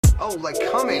Oh, like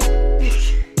coming.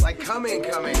 Like coming.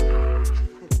 Wow,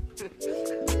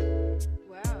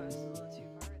 it's a little too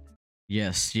far.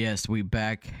 Yes, we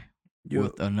back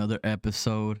with another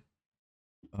episode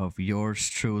of yours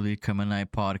truly, Come at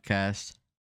Night Podcast.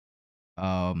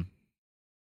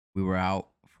 We were out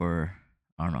for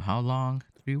I don't know how long,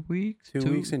 3 weeks,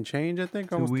 2 weeks and change, I think.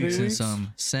 2 Almost weeks 3 and weeks.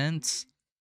 some cents,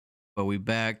 but we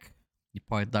back. You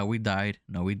probably thought we died.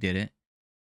 No, we didn't.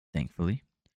 Thankfully.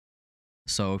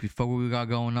 So if you fuck what we got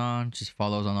going on, just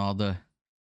follow us on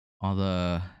all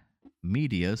the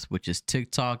medias, which is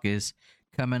TikTok is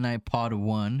Come at Night Pod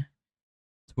 1,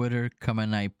 Twitter Come at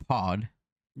Night Pod,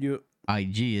 You,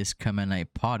 IG is Come at Night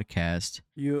Podcast,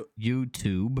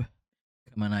 YouTube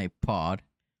Come at Night Pod,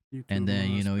 and then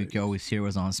you can always hear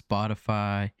us on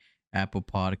Spotify, Apple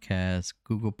Podcasts,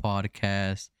 Google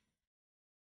Podcasts,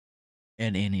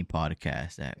 and any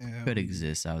podcast that could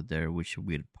exist out there, which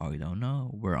we probably don't know.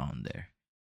 We're on there.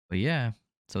 But yeah,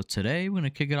 so today we're gonna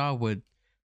kick it off with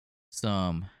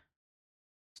some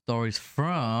stories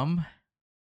from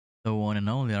the one and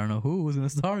only. I don't know who's gonna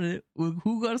start it.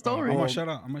 Who got a story? I'm gonna shout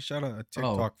out a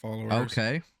TikTok followers.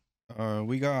 Okay.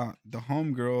 We got the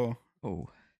homegirl, Oh,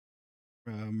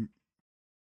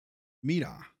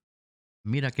 Mira.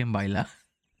 mira quien baila.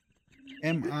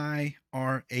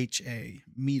 Mirha.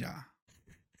 Mira.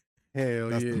 Hell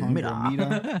That's the yeah. homegirl,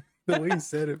 Mira. The way he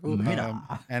said it, fool.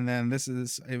 Mira. And then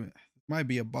it might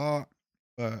be a bot,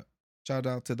 but shout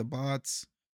out to the bots.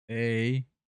 Hey.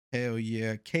 Hell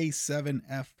yeah.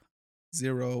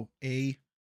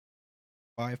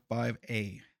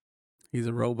 K7F0A55A. He's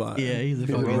a robot. Yeah, he's a He's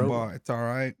a fucking robot. It's all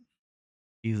right.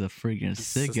 He's a freaking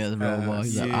sick ass robot.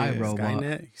 He's an yeah,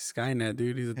 iRobot. Skynet,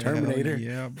 dude. He's a Hell Terminator.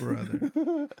 yeah, brother.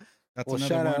 That's Well,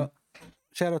 another one.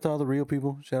 shout out to all the real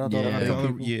people. Shout out to all Yeah. the Shout out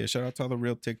real to people. shout out to all the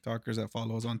real TikTokers that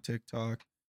follow us on TikTok.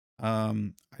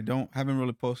 I haven't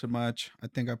really posted much. I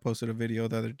think I posted a video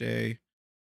the other day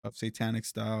of Satanic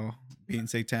Style, being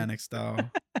Satanic Style.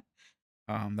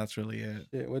 That's really it.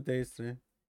 Shit, what day is today?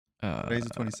 Today's the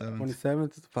 27th.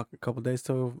 27th. It's a fucking couple days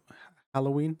till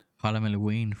Halloween.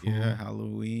 Halloween. Fool. Yeah,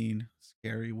 Halloween,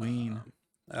 scary ween.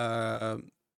 You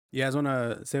guys want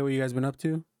to say what you guys been up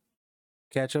to?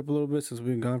 Catch up a little bit since we've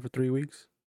been gone for 3 weeks.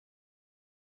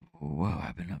 What have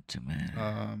I been up to,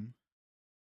 man?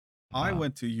 I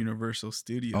went to Universal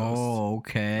Studios. Oh,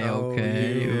 okay, Oh,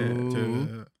 okay. yeah, Ooh.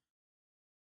 to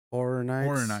Horror Nights.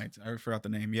 Horror Nights. I forgot the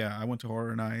name. Yeah, I went to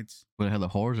Horror Nights. What the hell, the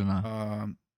horrors or not?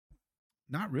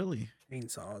 Not really.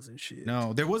 Chainsaws and shit.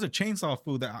 No, there was a chainsaw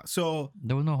food so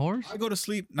There was no horrors? I go to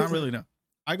sleep. Not really. No,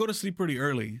 I go to sleep pretty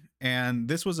early, and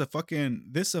this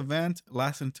event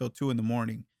lasted until 2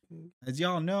 a.m. As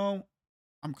y'all know,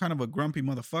 I'm kind of a grumpy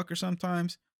motherfucker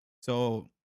sometimes. So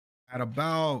at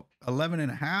about 11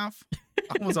 and a half,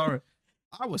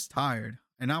 I was tired,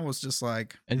 and I was just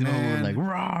like, And man, like,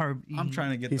 rawr. I'm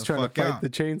trying to get He's the trying fuck to fight out. the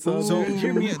chainsaw. So dude.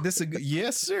 hear me out.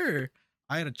 Yes, sir.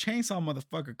 I had a chainsaw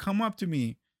motherfucker come up to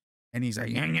me, and he's like,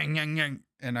 yang, yang, yang, yang.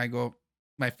 And I go,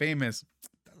 my famous,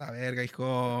 la verga,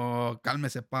 hijo,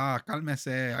 cálmese, pa,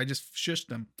 cálmese. I just shushed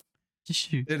him.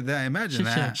 Shoot. Did that. Imagine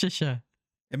that. Shisha.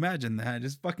 Imagine that.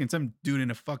 Just fucking some dude in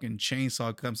a fucking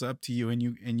chainsaw comes up to you, and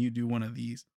you do one of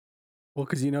these. Well,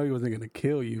 because you know he wasn't gonna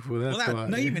kill you for that. Well,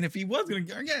 not even if he was gonna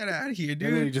get out of here, And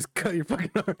then he dude. just cut your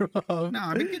fucking arm off.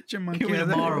 Nah, but get your monkey Kill me ass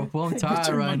tomorrow, fool. I'm Get tired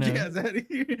your right monkey now. ass out of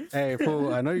here. Hey,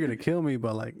 fool, I know you're gonna kill me,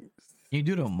 but like, You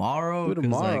do tomorrow? do 'Cause,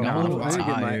 tomorrow. Like, I'm a little I need to get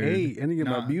my tired. 8. I need to get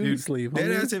my Nah, beauty dude, sleep. Dead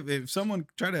homie. ass, if someone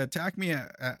tried to attack me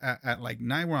at like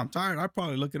 9 where I'm tired, I'd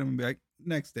probably look at him and be like,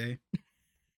 next day.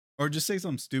 Or just say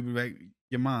something stupid like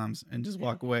your mom's and just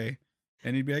walk away.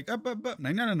 And he'd be like, up. Like,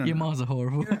 no. Your mom's a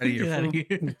horrible. Get outta here, Get outta fool.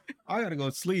 here. I gotta go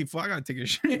sleep. Fool. I gotta take a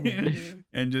shit.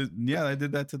 And just I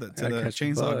did that to the Gotta catch the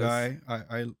chainsaw bus. guy.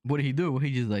 I What did he do?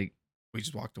 He just like, we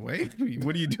just walked away.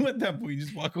 What do you do at that point? You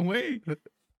just walk away.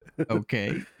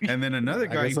 okay. And then another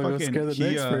I guy, guess I'll go scare the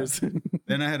next person.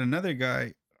 then I had another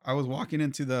guy. I was walking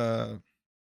into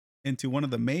one of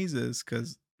the mazes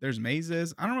because there's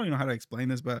mazes. I don't really know how to explain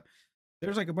this, but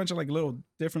there's like a bunch of like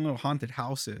different little haunted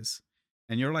houses,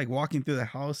 and you're like walking through the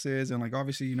houses, and like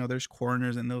obviously there's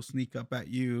corners and they'll sneak up at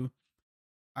you.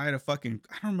 I had I don't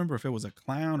remember if it was a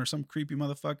clown or some creepy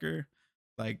motherfucker.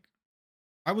 Like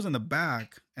I was in the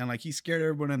back, and like he scared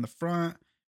everyone in the front.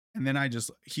 And then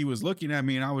he was looking at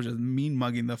me, and I was just mean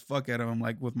mugging the fuck out of him,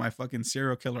 like with my fucking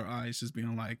serial killer eyes, just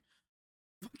being like,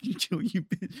 fucking kill you,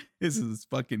 bitch. It's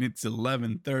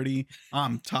 11:30.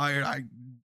 I'm tired. I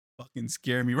fucking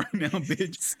scare me right now,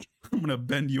 bitch. I'm gonna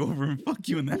bend you over and fuck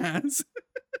you in the ass.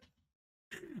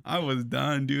 I was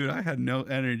done, dude. I had no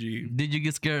energy. Did you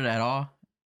get scared at all?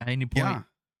 At any point?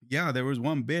 yeah, there was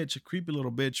one bitch, a creepy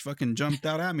little bitch, fucking jumped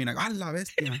out at me like, "I la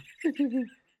bestia."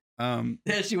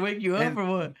 Did she wake you up and- or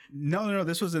what? No,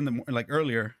 this was in the like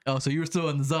earlier. Oh, so you were still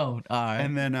in the zone. All right.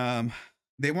 And then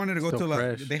they wanted to go Still to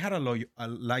fresh. they had a La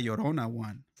Llorona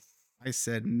one. I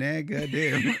said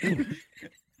negative.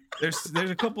 there's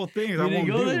a couple of things I didn't won't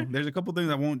go do. there? There's a couple of things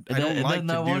I don't Is that like to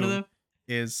not do. one of them?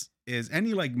 Is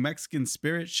any like Mexican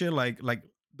spirit shit like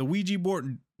the Ouija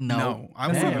board? No.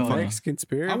 I Hell won't no. even Mexican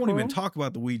spirit. I won't even bro? talk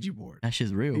about the Ouija board. That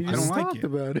shit's real. You I just don't like talked it.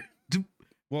 about it.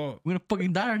 Well, We're gonna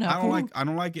fucking die right now. I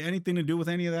don't like anything to do with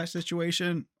any of that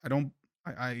situation.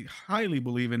 I highly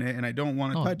believe in it and I don't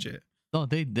want to Oh, touch it. No,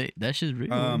 they that shit's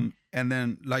real. And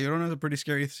then La Llorona is a pretty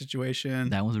scary situation.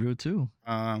 that one's real too.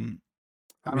 I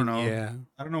don't know. Yeah.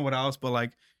 I don't know what else, but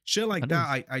like shit like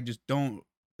that, I just don't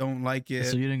like it.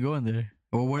 So you didn't go in there.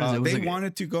 Or what is it? It was They like,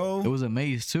 wanted to go. it was a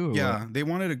maze too. Or Yeah, what? they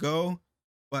wanted to go,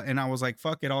 and I was like,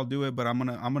 "Fuck it, I'll do it." But I'm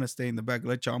gonna stay in the back.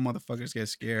 Let y'all motherfuckers get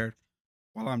scared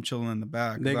while I'm chilling in the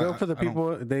back. 'Cause They go for the I don't-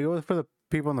 people. They go for the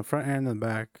people in the front and the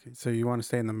back. So you want to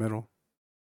stay in the middle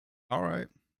All right.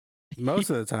 most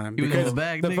of the time. You was in Because the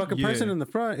back, the nigga? fucking person Yeah. in the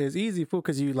front is easy, fool.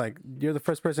 Because you're the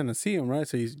first person to see him, right?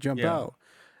 So you jump Yeah. out,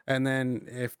 and then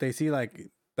if they see like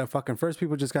the fucking first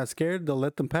people just got scared, they'll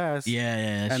let them pass. Yeah,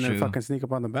 that's and true. then fucking sneak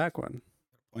up on the back one.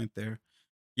 Point there.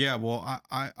 Yeah. Well,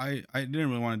 I didn't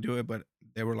really want to do it, but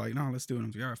they were like, "No, let's do it."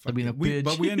 I'm like, "All right, fuck being it." a bitch.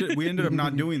 But we ended up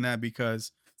not doing that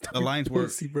because the lines were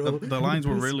Pussy, bro. the lines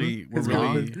were His really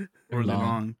girlfriend- really Long.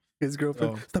 long. His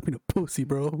girlfriend, So- stop being a pussy,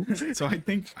 bro. So I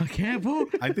think I can't fool.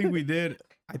 I think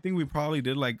we probably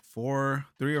did like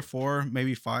 3 or 4,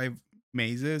 maybe 5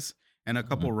 mazes and a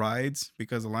couple rides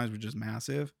because the lines were just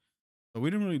massive. So we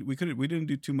didn't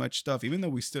do too much stuff, even though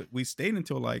we stayed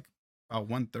until like about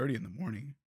 1:30 in the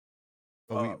morning.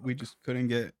 But we just couldn't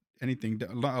get anything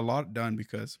done, a lot done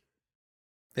because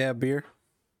Yeah, beer.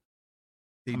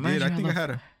 they Imagine did. I how think I the had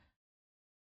f-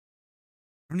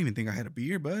 I don't even think I had a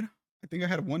beer, bud. I think I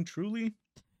had one Truly.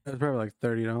 That's probably like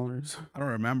 $30. I don't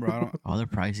remember. I don't. Oh, they're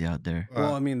pricey out there.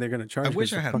 Well, I mean, they're gonna charge. I 'cause wish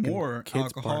it's I a had fucking more kids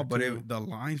alcohol, bar, but too. the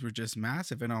lines were just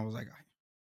massive, and I was like,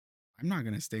 I'm not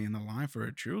gonna stay in the line for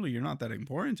a Truly. You're not that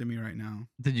important to me right now.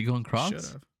 Did you go in Should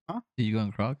Crocs? have. Huh? Did you go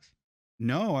in Crocs?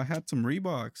 No, I had some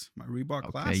Reeboks. My Reebok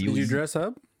Okay, classics. Did you dress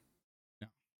up?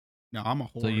 No, I'm a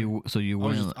whore. So you I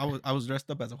was, went I was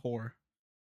dressed up as a whore.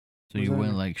 so What you does that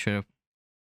went mean? like straight up.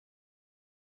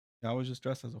 Yeah, I was just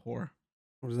dressed as a whore.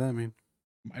 What does that mean?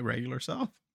 My regular self.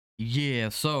 Yeah.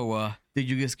 So did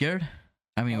you get scared?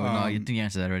 I mean, no, you Um, think you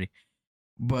answered that already.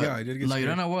 But yeah, I did get like, you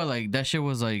scared. don't know what, like that shit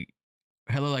was like,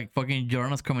 hella like fucking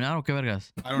Llorona's coming out. Okay,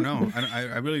 vergas. I don't know.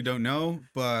 I really don't know.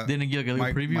 But Didn't get like a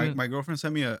little preview. my girlfriend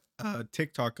sent me a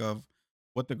TikTok of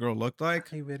what the girl looked like.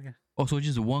 Oh, so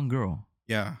just one girl.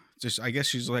 Yeah, just I guess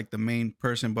she's like the main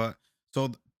person. But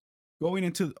so going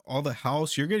into all the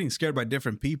house, you're getting scared by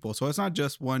different people. So it's not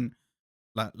just one.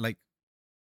 Like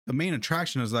the main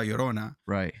attraction is La Llorona.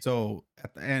 Right. So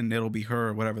at the end, it'll be her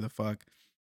or whatever the fuck.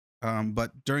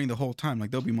 But during the whole time,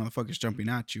 like there'll be motherfuckers jumping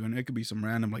at you, and it could be some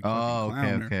random like Oh, fucking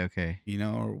okay, clown or, okay. you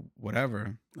know, or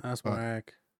whatever. That's Uh,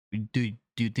 whack. Do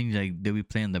you think like they be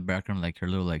playing in the background like her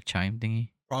little like chime thingy?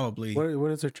 Probably.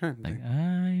 What is their trend? Like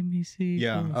I miss you.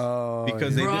 Yeah. Oh,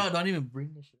 Because yeah. they Bro, did- don't even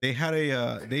bring this shit. They had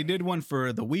they did one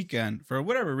for the weekend for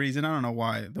whatever reason. I don't know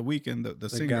why. The weekend, the the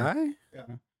singer. guy.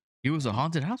 Yeah. He was a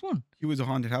haunted house one. He was a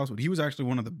haunted house, but he was actually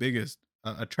one of the biggest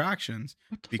attractions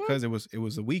What the because it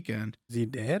was the weekend. Is he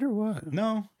dead or what?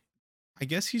 No, I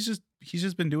guess he's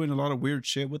just been doing a lot of weird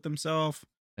shit with himself.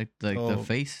 like the So,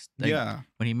 face. Like, yeah,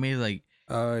 When he made like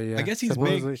Oh yeah. I guess he's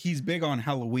Supposedly- big. He's big on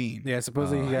Halloween. Yeah,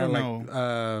 supposedly he I got don't like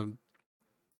know.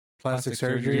 plastic Plastic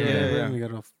surgery. surgery, or whatever, yeah. and he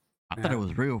got a- I thought it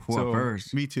was real for So, at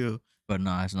first, me too. but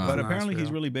no, it's not. But no, it's apparently he's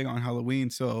real. really big on Halloween.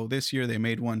 So this year they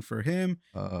made one for him,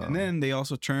 and then they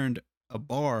also turned a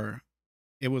bar.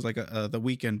 It was like the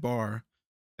weekend bar.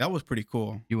 That was pretty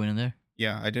cool. you went in there.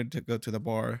 Yeah, I did go to the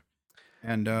bar,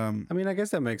 and I mean, I guess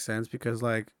that makes sense because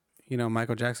like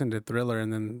Michael Jackson did Thriller,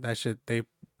 and then that shit they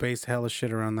based hella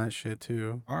shit around that shit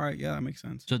too. all right, yeah, that makes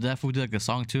sense. So that food did like a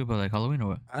song too about like Halloween or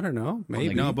what? I don't know, Or, maybe.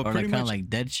 like, No, but or pretty like kind of much- like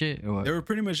dead shit or what? They were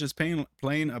pretty much just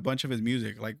playing a bunch of his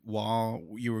music like while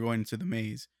you were going into the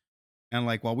maze, and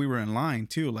like while we were in line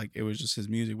too. Like it was just his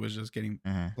music was just getting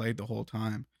Uh-huh. played the whole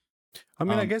time. I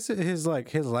mean, I um, guess his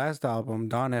last album,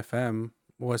 Dawn FM,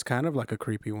 was kind of like a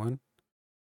creepy one.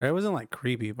 It wasn't like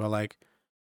creepy, but like,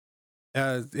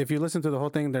 if you listen to the whole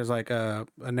thing, there's like a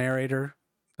narrator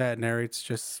that narrates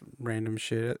just random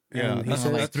shit. Yeah, and he That's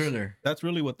says like Thriller. That's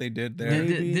really what they did there.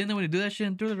 Maybe- Didn't they when they do that shit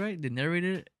in Thriller, right? They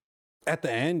narrated it. at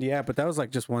the end, yeah, but that was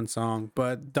like just one song.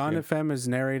 But Dawn Yeah. FM is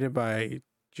narrated by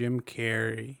Jim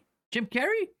Carrey. Jim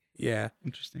Carrey. Yeah.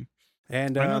 Interesting.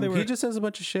 And I know they he were- just says a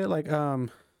bunch of shit like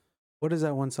what is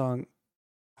that one song?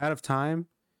 Out of Time.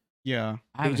 Yeah.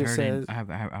 I haven't just heard it. says- I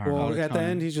heard Well, Out of at the Time.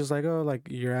 end he's just like, oh, like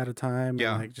you're out of time.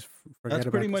 Yeah. And, like just forget That's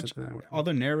about pretty this much and that. all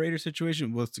the narrator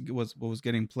situation was what was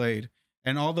getting played,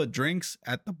 and all the drinks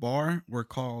at the bar were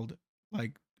called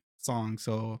like songs.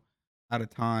 So Out of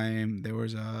Time. There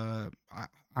was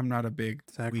I'm not a big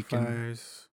weekend.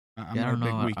 Sacrifice. I'm Yeah, I not a don't big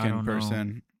know. I weekend don't know.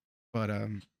 person, but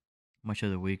much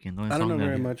of the weekend. The only I don't song know that-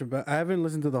 very much about. I haven't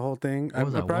listened to the whole thing. What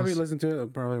was I that, probably once? listened to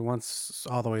it probably once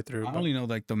all the way through. I but only know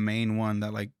like the main one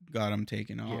that like got him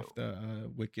taken Yeah. off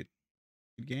the Wicked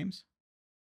Games.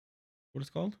 What it's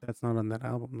called? that's not on that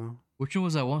album, though. Which one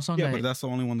was that one song? Yeah, that, but that's the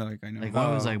only one that like I know. like one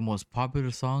of his Oh. like most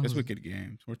popular songs. It's Wicked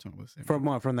Games. We're talking about the same. From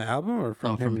what? From the album or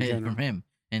from No, him? in from him, general? from him,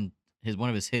 and his one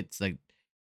of his hits like.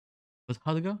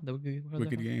 How'd it go?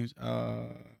 Wicked Games.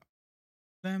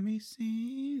 Let me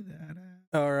see that.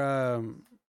 Or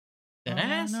That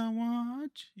ass? Wanna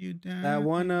watch you dance. that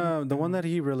one, the one that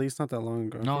he released not that long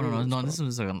ago. I No, forget no, what no, it's no. This called.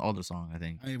 was like an older song, I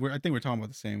think. I think we're talking about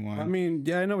the same one. I mean,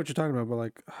 yeah, I know what you're talking about, but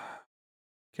like,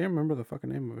 can't remember the fucking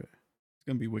name of it. it's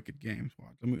gonna be Wicked Games.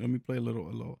 Watch. Let me play a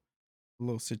little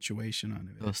situation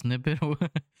on A it. snippet. Well,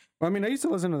 I mean, I used to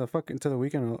listen to the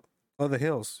Weekend. Oh, The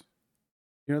Hills.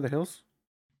 You know The Hills?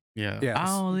 Yeah. Yeah.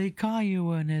 I only call you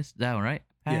when it's that one, right?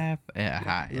 Yeah.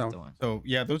 Yeah, No. that's the one. So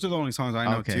yeah, those are the only songs I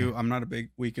know Okay. too. I'm not a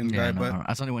big Weekend Yeah, guy, no, but no,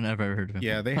 that's the only one I've ever heard of him.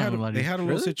 yeah, they I had don't know what it they is. had a little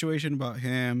Really? situation about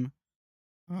him.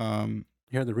 You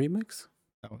heard the remix?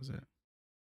 That was it.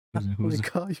 Who's- They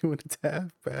call you when it's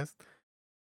half past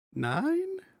 9?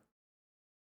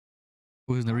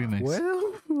 Who's in the remix?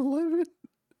 12? 11?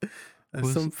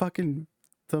 Who's- Some fucking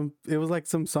it was like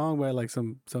some song by like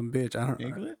some bitch.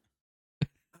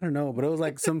 I don't know, but it was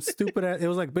like some stupid it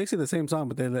was like basically the same song,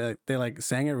 but they like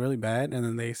sang it really bad and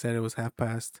then they said it was half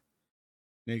past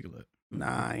Niglet.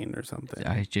 9 or something.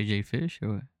 Ice JJ Fish or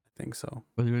what? I think so.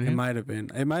 Was it really It him? might have been.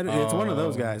 It's one of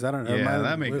those Oh. guys. I don't know. It Yeah, might that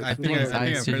have- makes. I think think it's I've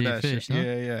Ice heard JJ that Fish, shit. no?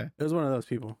 Yeah. it was one of those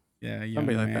people. Yeah. Somebody Young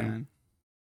like that. man.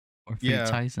 Or Faye Yeah.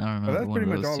 Tyson? I don't know. But that's one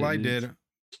pretty of much those all I two dudes.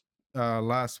 did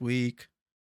last week.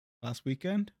 Last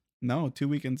weekend? No, 2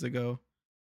 weekends ago.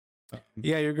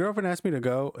 Yeah, your girlfriend asked me to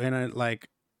go, and I like.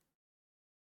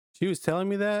 She was telling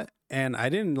me that, and I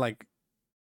didn't like.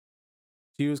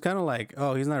 She was kind of like,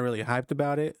 "Oh, he's not really hyped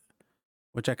about it,"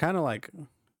 which I kind of like.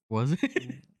 Was it?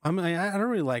 I mean, I don't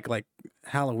really like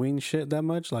Halloween shit that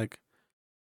much. Like,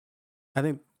 I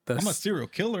think I'm a serial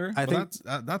killer. I but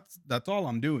think- that's all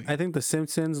I'm doing. I think The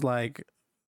Simpsons, like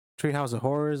Treehouse of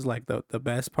Horrors, like the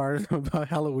best part about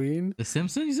Halloween. The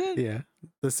Simpsons, you said? Yeah,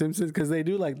 The Simpsons, because they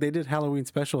did Halloween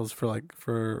specials for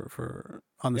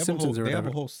on The They have a Simpsons whole- or they have whatever.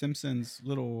 a whole Simpsons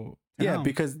little. Yeah, town.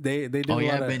 because they did Oh a yeah,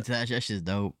 lot I've of been to that. That shit's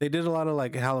dope. they did a lot of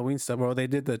like Halloween stuff. Or they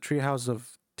did the Treehouse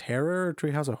of Terror, or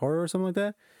Treehouse of Horror, or something like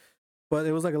that. But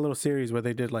it was like a little series where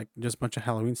they did like just a bunch of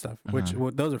Halloween stuff, which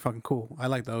those are fucking cool. I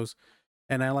like those,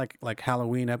 and I like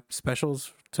Halloween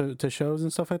specials to shows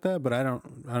and stuff like that. But I don't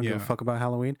give Yeah. a fuck about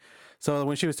Halloween. So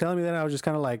when she was telling me that, I was just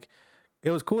kind of like, it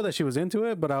was cool that she was into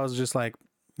it, but I was just like,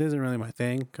 this isn't really my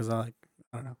thing because I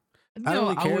don't know. I don't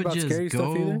really care would about just scary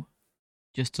stuff either.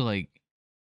 Just to like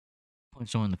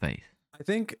punch someone in the face. I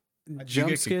think You jump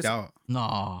get scares. kicked out.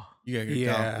 No. You get kicked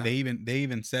Yeah. out. They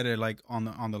even said it like on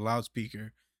the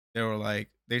loudspeaker. They were like,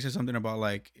 they said something about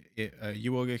like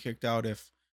you will get kicked out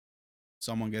if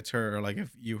someone gets hurt, or like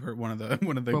if you hurt one of the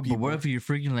Bro, people. but what if you're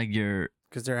freaking like your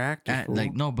Because they're actors. fool.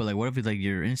 like no, but like what if it's like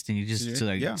your instinct you just to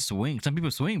like Yeah. swing? Some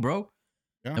people swing, bro.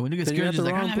 Yeah. And when you get Then you're scared, at just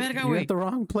the like wrong, ah, verga, you're güey. at the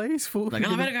wrong place, fool. Like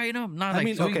ah, verga, you know, not I like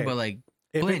mean, swing, okay. but like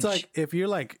If flinch. it's like if you're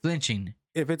like flinching.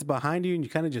 if it's behind you and you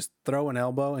kind of just throw an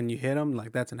elbow and you hit them,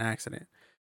 like that's an accident.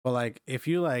 But like if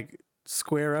you like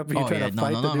square up and you Oh, try yeah, to no,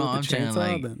 fight no, the no, dude no, with I'm the saying, chainsaw,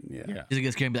 like- then yeah. Yeah. Just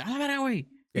get scared and be like ah, verga, güey.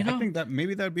 You know? I think that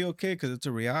maybe that'd be okay because it's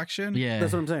a reaction. Yeah.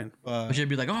 That's what I'm saying. But she'd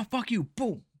be like, oh fuck you,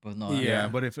 boom. But no. Yeah,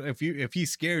 but if he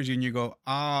scares you and you go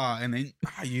and then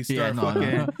you start no, fucking,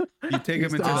 no. you take him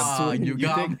into the Ah, you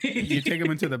got me. you take him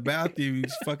into the bathroom, you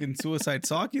just fucking suicide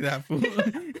sock you that fool.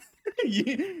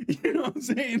 you know what I'm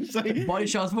saying? It's like Body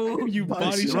shots, fool. you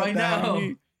body shot right that now.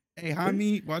 homie. Hey,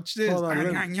 homie, watch this. Hold on, Ah,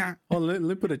 let- yeah, yeah. Oh, let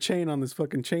me put a chain on this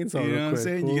fucking chainsaw. You real know what I'm quick,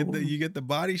 saying? fool. You get the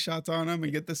body shots on him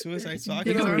and get the suicide sock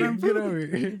Get on over him. here. Get over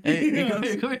here. Hey, You know come what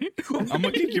here, I'm come here. I'm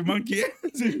gonna kick your monkey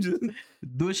ass and just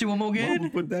Do this shit one more I'm again. gonna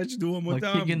put that shit do one more I'm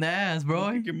time. kicking the ass,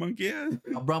 bro. Kick your monkey ass.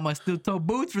 I brought my steel toe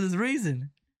boots for this reason.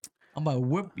 I'm about to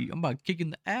whip you. I'm about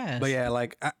kicking the ass. But yeah,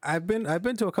 like I've been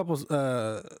to a couple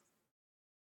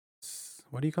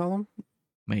what do you call them?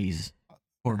 maze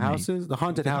or maze. Houses, the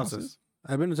haunted Haunted houses. houses.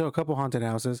 I've been to a couple haunted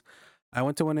houses. I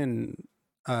went to one in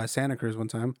Santa Cruz one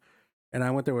time, and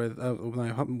I went there with my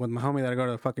homie that I go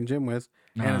to the fucking gym with,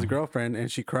 and his girlfriend,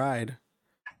 and she cried.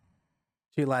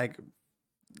 She like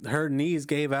her knees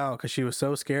gave out because she was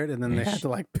so scared, and then they had to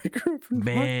like pick her up.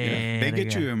 They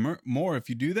get you more if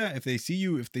you do that. If they see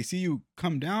you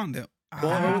come down, they'll.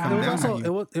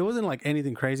 It wasn't like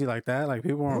anything crazy like that. Like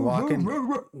people weren't walking.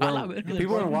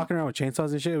 People weren't walking around with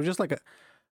chainsaws and shit. It was just like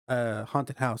a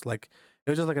haunted house. Like it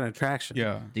was just like an attraction.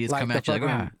 Yeah, these like come at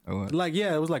you like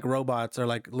yeah, it was like robots or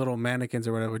like little mannequins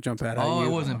or whatever jump at. Oh, it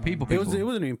wasn't people. It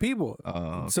wasn't even people. Oh,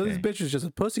 okay. So this bitch was just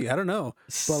a pussy. I don't know,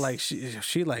 but like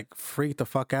she like freaked the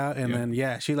fuck out, and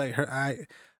then she like her. I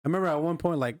remember at one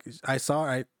point like I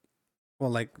saw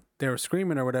like they were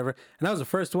screaming or whatever, and that was the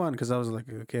first one because I was like,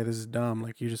 okay, this is dumb.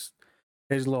 Like there's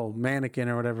a little mannequin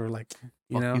or whatever, like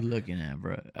you know. What you looking at,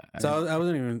 bro? So I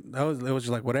wasn't even. It was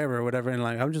just like whatever, and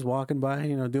like I'm just walking by,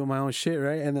 doing my own shit,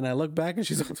 right? And then I look back and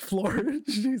she's on the floor.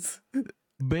 She's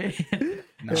bad.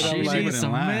 No, she wouldn't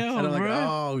some last. milk, and I'm like, bro.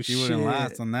 oh She shit, wouldn't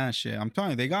last on that shit. I'm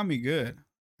telling you, they got me good.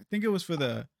 I think it was for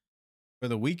the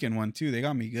weekend one too. They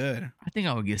got me good. I think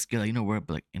I would get scared. Like, we're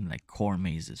like in like corn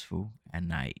mazes, fool, at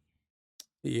night.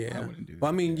 Yeah, I wouldn't do well,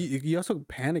 I that. mean, you also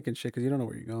panic and shit because you don't know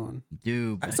where you're going.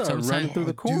 Dude, I but started running sometimes- through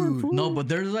the corn. dude, fool. No, but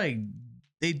there's like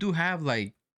they do have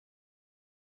like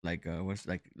what's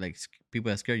like people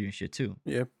that scare you and shit too.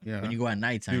 Yeah, Yeah, When you go at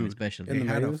nighttime, Dude, especially. they in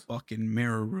the had a mazes? fucking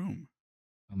mirror room.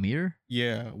 A mirror?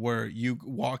 Yeah, where you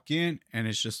walk in and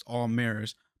it's just all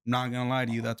mirrors. I'm not gonna lie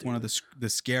to you, that's one of the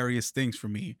scariest things for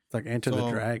me. it's like Enter the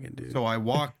So- Dragon, dude. So I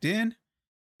walked in,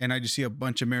 and I just see a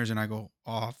bunch of mirrors, and I go,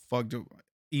 "Oh fuck!" Dude.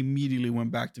 Immediately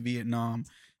went back to Vietnam.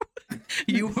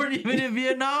 You weren't even in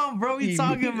Vietnam, bro. What you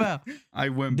talking about? I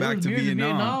went There back was to mirrors in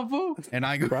Vietnam, fool? and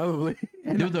I go, Probably.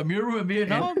 There was a mirror in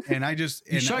Vietnam? and I just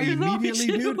You and shot yourself?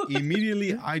 immediately, dude.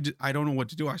 Immediately, I don't know what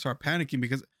to do. I start panicking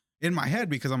because in my head,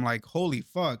 because I'm like, "Holy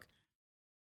fuck!"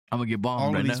 I'm gonna get bombed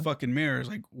All right of these now. fucking mirrors.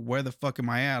 Like, where the fuck am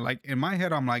I at? Like in my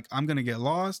head, I'm like, I'm gonna get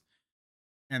lost,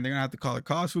 and they're gonna have to call the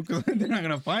cops because they're not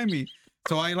gonna find me.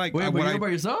 So I like, Wait, what were I- you by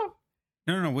yourself?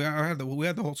 No, we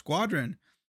had the whole squadron.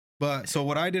 But so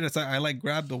what I did is I like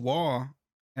grabbed the wall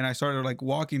and I started like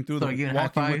walking through Started the getting high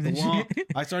walking with fives the and wall. shit.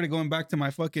 I started going back to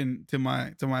my fucking to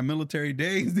my military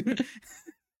days, dude.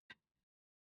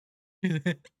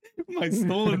 My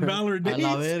stolen valor A days.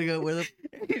 la verga, with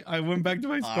I went back to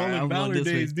my All right, stolen I'm going valor this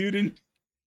way. days, dude,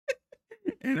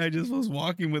 and I just was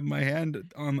walking with my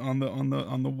hand on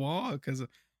the wall because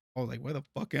I was like, where the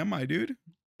fuck am I, dude?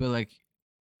 But like,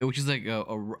 it was just like a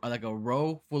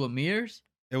row full of mirrors.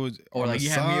 It was Or on like the you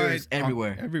have mirrors on-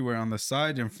 everywhere. everywhere on the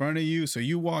side in front of you. So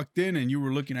you walked in and you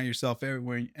were looking at yourself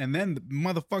everywhere, and then the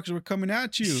motherfuckers were coming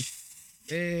at you.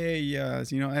 Hey,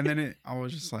 yes, and then I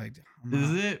was just like, This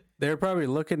is it. They're probably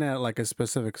looking at like a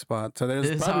specific spot. So there's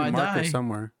This is how probably I markers die.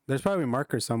 somewhere. There's probably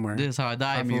markers somewhere. This is how I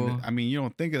die, I fool. mean, you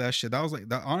don't think of that shit. That was like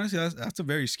that. Honestly, that's a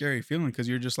very scary feeling because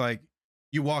you're just like,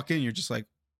 you walk in, you're just like,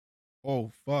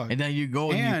 oh fuck, And then you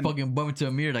go and you And- fucking bump into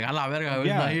a mirror like, a la verga, it's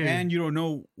yeah, not here. and you don't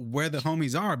know where the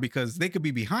homies are because they could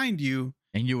be behind you,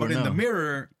 And you but would in know. the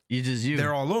mirror, You just you.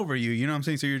 they're all over you. You know what I'm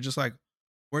saying? So you're just like,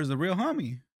 where's the real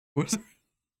homie? Where's-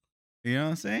 You know what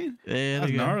I'm saying? Yeah, That's there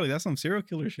you go. gnarly. That's some serial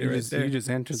killer shit right there. You just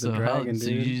entered So the how, dragon, so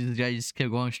dude. you just kept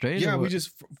going straight? Yeah, or we what?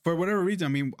 just for whatever reason. I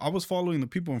mean, I was following the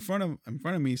people in front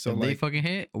of me. So Did they like, fucking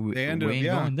hit? they ended we up- ain't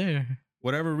yeah. going there.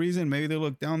 whatever reason, maybe they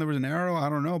looked down. There was an arrow. I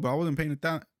don't know, but I wasn't paying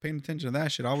attention to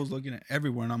that shit. I was looking at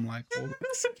everywhere, and I'm like, hold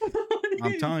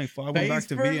I'm telling you, I went back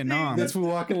to Face Vietnam. This fool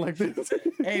walking like this.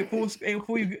 Hey, fool,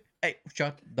 hey,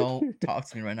 Chuck, don't talk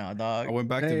to me right now, dog. I went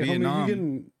back Hey, to homie,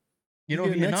 Vietnam. You know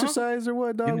getting Vietnam? exercise or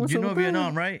what, dog? You, What's you up know with that?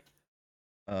 Vietnam, right?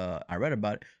 I read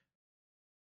about it.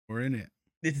 We're in it.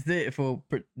 This is it, fool.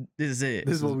 This is it.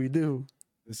 This is what we do.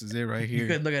 This is it right You here.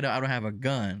 could look at it. I don't have a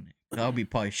gun. I'll be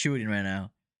probably shooting right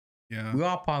now. Yeah, We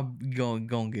all probably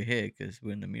gonna get hit because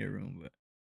we're in the mirror room, but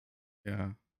yeah.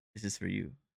 this is for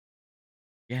you.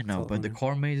 Yeah, no, So, but the man.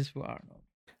 corn maze is for, I don't know.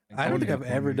 I don't wanna think do I've a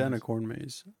corn ever done a maze. corn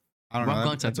maze. I don't Well, know. I'm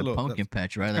going to That's the pumpkin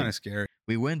patch, right? kind Like, of scary.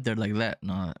 we went there like that.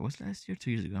 No, was last year,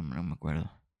 2 years ago? No me acuerdo.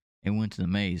 And went to the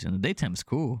maze, and the daytime is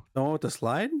cool. The one with the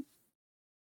slide?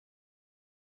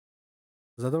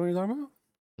 Is that the one you're talking about?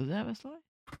 Does it have a slide?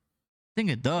 I think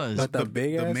it does. But the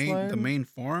big ass main slide? the main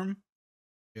farm.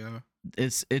 Yeah,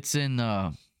 It's in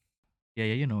yeah,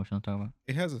 you know what I'm talking about.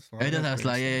 it has a slide. It does have a That's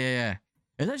slide. pretty Yeah.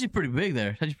 It's actually pretty big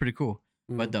there. It's actually pretty cool.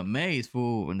 But Mm. the maze,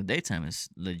 fool, in the daytime is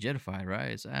legitified,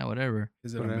 right? It's whatever.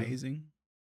 Is it Whatever. amazing?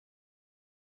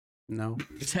 No.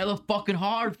 It's hella fucking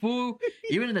hard, fool.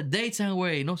 Even in the daytime,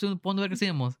 way. No se pone que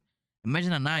hacemos.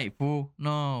 Imagine at night, fool.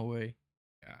 No way.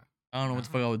 Yeah, I don't know what the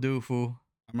fuck I would do, fool.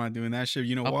 I'm not doing that shit.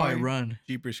 You know I'll why? probably run.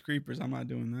 Jeepers Creepers. I'm not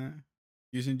doing that.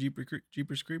 Using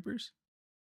Jeepers Creepers.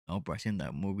 Oh, bro, I seen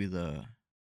that movie. The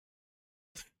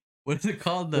what is it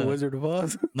called? The Wizard of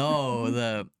Oz. No,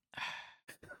 the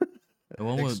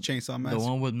one with Chainsaw the Massacre.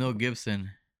 one with Mel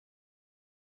Gibson.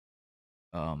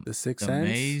 The Sixth the Sense.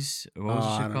 Maze. What was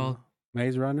I it don't called? know.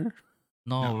 Maze Runner.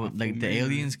 No, No, like the Maze.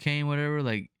 aliens came, whatever.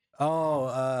 Like Oh,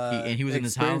 and he was in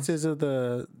his house? Experiences of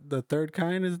the third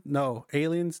kind is no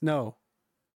aliens. No,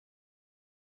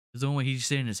 there's the one where he's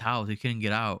sitting in his house, he couldn't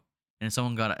get out, and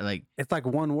someone got like it's like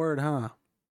one word, huh?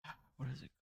 what is it?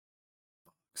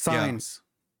 Signs.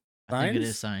 I think it Signs?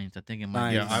 is science. I think it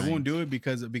might. Be Yeah, I won't Signs. do it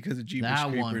because of Jeepers that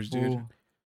one, Creepers, fool. dude.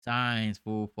 Science,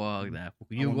 fool. Fuck that. Fool.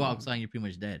 You won't go do it. outside, you're pretty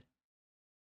much dead.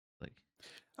 Like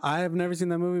I have never seen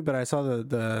that movie, but I saw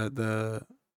the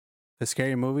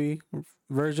scary movie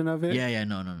version of it. yeah,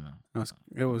 no.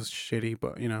 It was shitty,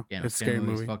 but you know, Yeah, no, it's a scary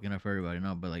movie's movie. fucking up for everybody,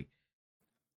 no. But like,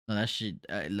 no, that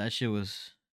shit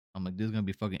was. I'm like, there's gonna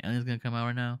be fucking aliens gonna come out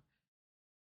right now.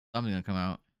 Something's gonna come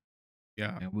out,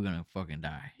 Yeah. and we're gonna fucking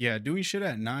die. Yeah, doing shit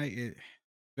at night,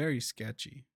 very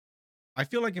sketchy. I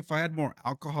feel like if I had more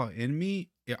alcohol in me,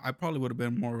 I probably would have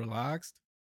been more relaxed,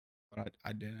 but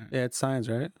I didn't. Yeah, it's signs,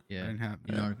 right? I Yeah, didn't have.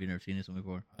 you know, if you've never seen this one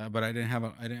before, But I didn't have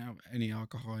any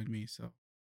alcohol in me, so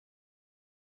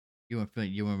you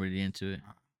weren't really into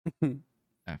it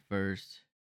at first.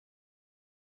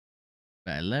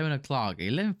 At 11 o'clock,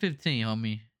 11:15,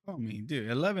 homie. I mean, dude,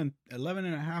 11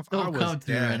 and a half. I Don't was come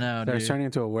to me right dead. now, They're dude. turning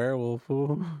into a werewolf.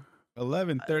 Fool.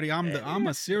 11:30. I'm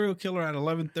a serial killer at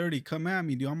 11:30. Come at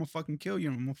me, dude. I'm gonna fucking kill you.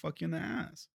 I'm gonna fuck you in the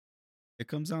ass. It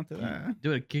comes down to that.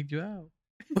 Dude, I kicked you out.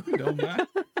 It don't matter.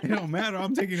 It don't matter.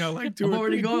 I'm taking out like 2 I'm or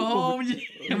already 3 going people.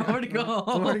 home. I'm already going home.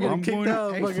 I'm already getting kicked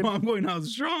out, Hey, fucking- I'm going out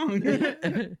strong.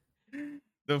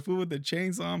 The fool with the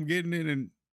chainsaw, I'm getting it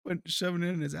and shoving it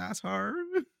in his ass hard.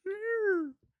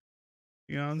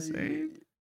 You know what I'm saying?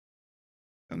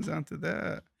 Comes down to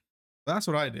that. That's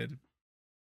what I did.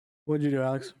 What'd you do,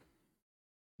 Alex?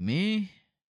 Me?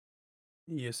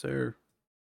 Yes, sir.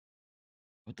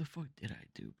 What the fuck did I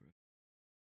do, bro?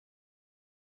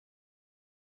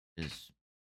 Just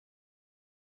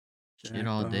shit Jack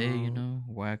all day, you off, know?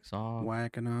 Wax off,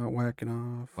 Whacking off.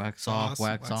 wax off, Sauce,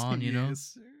 wax on, you know?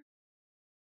 yes, sir.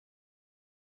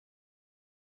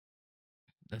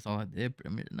 That's all I did. I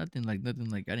mean, nothing like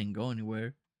I didn't go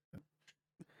anywhere.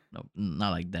 No,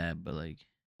 not like that, but like,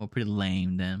 well, pretty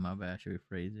lame then. My bad, I should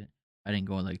rephrase it. I didn't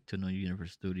go like to no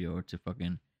Universal Studio or to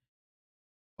fucking.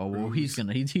 Oh well, he's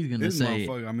Cruise. gonna This say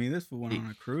motherfucker, I mean, this fool went He-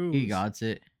 on a cruise. he got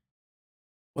it.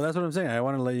 Well, that's what I'm saying. I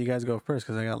want to let you guys go first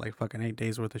because I got like fucking 8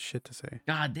 days worth of shit to say.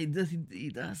 God, he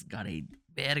does got a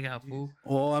verga, fool.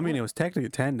 Well, I mean, it was technically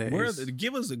 10 days.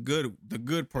 Give us the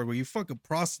good part where you fuck a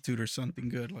prostitute or something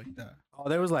good like that. Oh,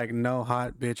 there was like no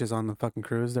hot bitches on the fucking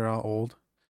cruise. They're all old.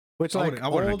 Which I like wouldn't- I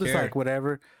wouldn't old is care. like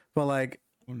whatever, but like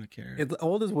Wouldn't care. it's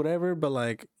old is whatever. But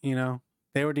like you know,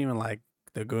 they weren't even like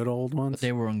the good old ones. But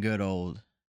they were on good old.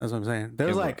 That's what I'm saying. There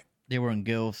was were- like They were in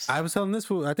gilfs. I was telling this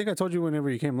fool. I think I told you whenever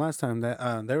you came last time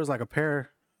that there was like a pair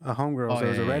of homegirls. Oh, There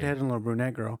was yeah, a yeah, redhead and a little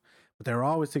brunette girl, but they were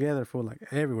always together for like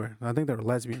everywhere. I think they were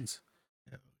lesbians.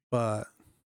 Yeah. But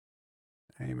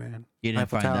hey, man, He didn't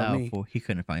Eiffel find Tower out. me. Fool. He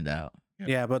couldn't find out. Yeah.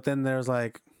 yeah. But then there's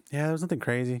like there was nothing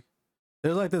crazy.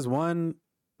 There's like this one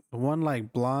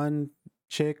like blonde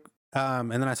chick.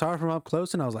 And then I saw her from up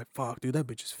close, and I was like, "Fuck, dude, that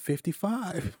bitch is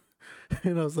 55."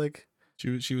 And I was like,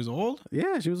 She was old?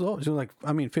 "Yeah, she was old. She was like,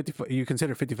 I mean, 55. You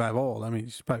consider 55 old? I mean,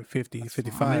 she's probably 50, That's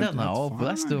 55." fine. I mean, that's not That's old, but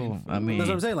that's still. fine, I fool. mean, That's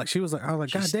what I'm saying. Like she was like, I was like,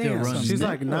 She God still damn. runs She's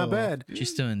like not still. bad. she's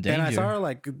still in danger. And I saw her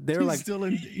like they were She's like still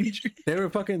in danger. they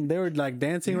were like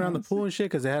dancing around the Yes. pool and shit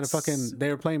because they had a fucking they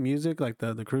were playing music like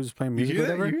the cruise was playing You music hear or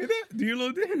that? whatever. You hear that? Do your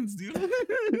little dance. Do your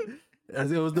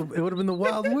little It would have been the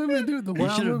Wild Women, dude. The You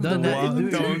Wild should have Women. done the that. Wild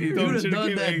Dude, Women. if you don't would have should've done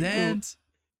came- that hey, fool. dance.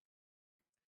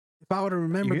 If I would have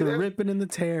remembered hear the that? ripping and the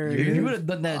tearing. If you dude. would have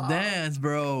done that dance,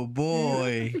 bro,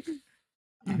 boy,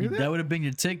 You hear that that? would have been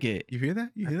your ticket. You hear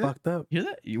that? You hear I that? fucked up. You hear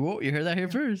that? You heard that here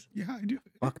first. Yeah, I do.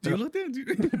 Fucked Do your up.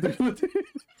 little dance.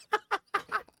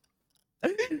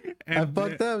 I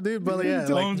fucked up, dude. But yeah,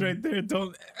 Tones like, right there.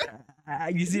 Don't.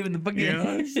 You see him in the fucking You know what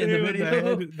I'm in saying? the With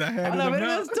video. the head Oh, of no, the wait,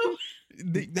 mouth. that's too.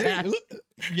 There, look.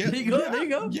 Yeah, There you go, there you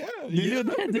go. Yeah, Do your yeah,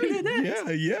 dance, do your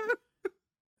dance. yeah.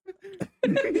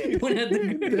 When I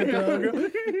think-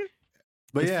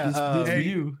 but yeah, this hey.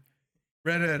 you.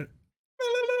 Redhead.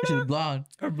 She's blonde.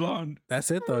 Or blonde. that's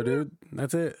it though, dude.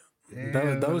 That's it.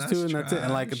 Damn, those two, that's and that's it.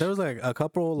 And like trash. there was like a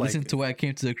couple like Listen to what I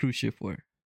came to the cruise ship for.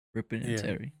 Ripping and Yeah.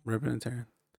 Terry. ripping and tearing.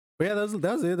 But yeah, that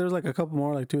was it. There was like a couple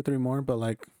more, like 2 or 3 more. But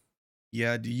like,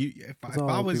 Yeah, do you? If It's I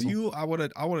all was people. you, I would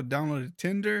have downloaded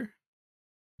Tinder,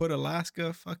 put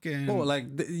Alaska fucking. Oh, like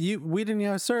we didn't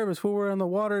have service. Fool, we're on the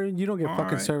water. You don't get All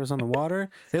fucking right. service on the water.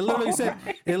 It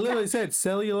literally said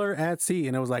cellular at sea,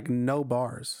 and it was like no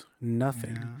bars,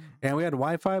 nothing. Yeah. And we had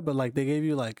Wi-Fi, but like they gave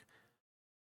you like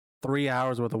 3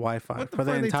 hours worth of Wi-Fi What the for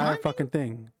the fuck, they entire time you? fucking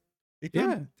thing. They Yeah.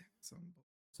 can't-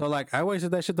 So like I wasted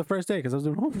that shit the first day because I was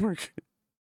doing homework.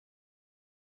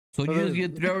 So So you just the-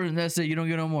 get 3 hours and that's it. You don't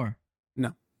get no more.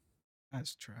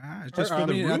 That's trash. Or, Just for I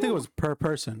the mean, I think it room? was per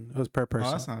person. It was per Oh,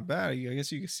 person. that's not bad. I guess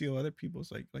you can steal other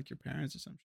people's like your parents or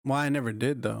something. Well, I never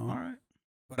did though, All right.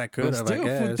 but I But could have. I still,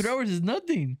 guess. 3 hours is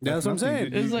nothing. Yeah, that's what I'm nothing,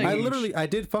 saying. dude. It's like- I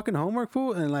did fucking homework,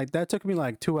 fool, and like that took me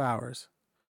like 2 hours.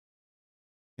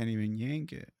 Can't even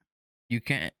yank it. You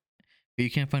can't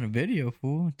find a video,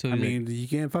 fool. Until I mean, you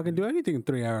can't fucking do anything in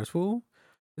 3 hours, fool.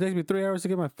 It takes me 3 hours to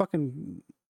get to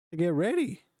get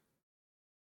ready.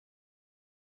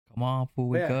 come on, fool,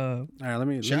 wake Yeah. up. All right, let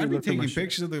me Should be look through my taking shit.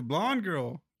 pictures of the blonde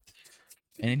girl.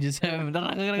 And just have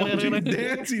While she's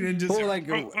dancing and just Fool, like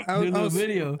do a little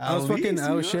video. I was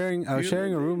Alicia,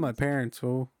 sharing a room with my parents,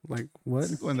 fool. Like what?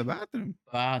 Go in the bathroom.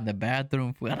 Ah, in the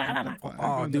bathroom. Fool.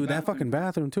 Oh, dude, that fucking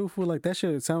bathroom too, fool. Like that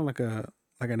shit sounded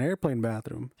like an airplane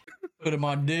bathroom. Put him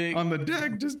on dick. On the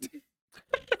deck, just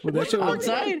Well, that shit was,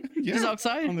 Outside? Yeah, Just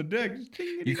outside? on the deck.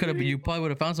 You probably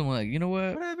would have found someone like, you know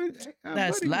what? What happened?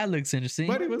 Hey, That looks interesting.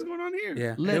 buddy, what's going on here?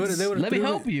 yeah. Let me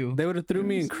help you. They would have threw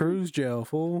me in cruise jail,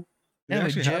 fool. Did they Yeah,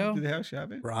 actually jail? have? Did they actually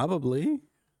have it? Probably.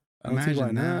 I don't see why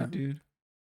Imagine that, not. dude.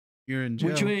 You're in jail.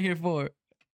 What you in here for?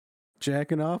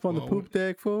 Jacking off on the Whoa. poop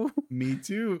deck, fool. Me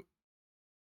too.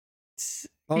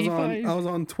 I was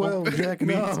on 12 jacking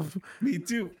Me too. off. Me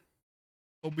too.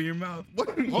 Open your mouth.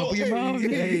 Open your mouth.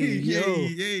 Hey, yo.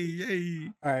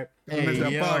 Hey. All right. Hey,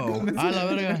 Cálmese, yo. apá, cálmese. A la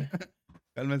verga.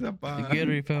 Cálmese, apá. Get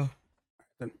refill.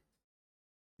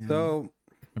 Yeah. So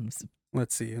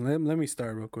let's see. Let me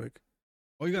start real quick.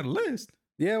 Oh, you got a list.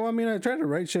 Yeah, well, I mean, I tried to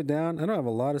write shit down. I don't have a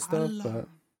lot of stuff, but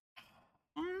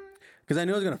because I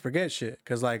knew I was gonna forget shit.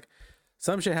 Because like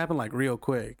some shit happened like real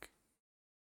quick,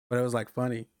 but it was like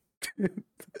funny.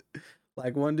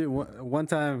 Like one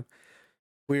time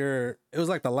it was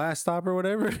like the last stop or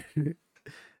whatever, and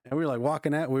we were like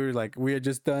walking out. We had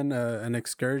just done an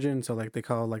excursion, so like they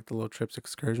call like the little trips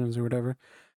excursions or whatever.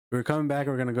 We were coming back.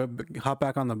 We were gonna go hop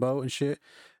back on the boat and shit.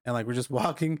 And like we're just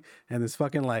walking, and this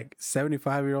fucking like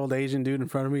 75-year-old Asian dude in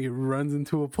front of me runs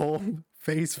into a pole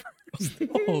face first.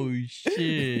 Oh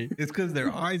shit. It's because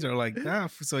their eyes are like that,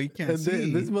 so you can't And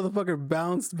see. this motherfucker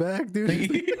bounced back, dude. I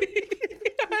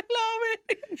love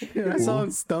it. And I saw him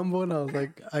stumble, and I was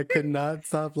like, I could not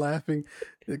stop laughing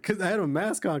because I had a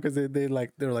mask on. Because they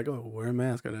were like, oh, wear a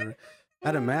mask, or whatever. I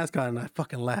had a mask on, and I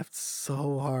fucking laughed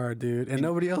so hard, dude. And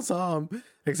nobody else saw him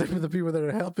except for the people that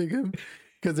are helping him.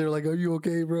 Because they were like, "Are you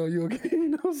okay, bro? Are you okay?"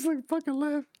 And I was like, "Fucking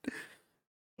laugh."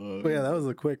 But yeah, that was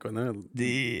a quick one. I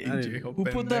didn't- Who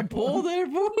put that pole there,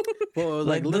 fool? Well, it was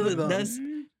like Like, literally, that's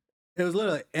it was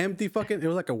literally empty. Fucking, it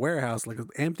was like a warehouse, like an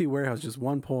empty warehouse, just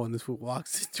one pole, and this fool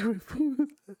walks into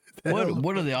it.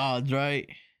 what are the odds, right?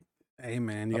 Hey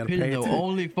man, you gotta Apparently pay the attention.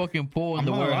 only fucking pole in I'm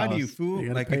the not gonna lie to you, warehouse. fool. You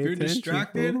gotta Like pay if you're attention,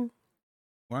 distracted, fool.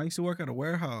 when I used to work at a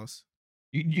warehouse,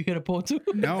 You get a pole too?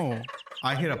 no,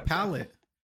 I hit a pallet.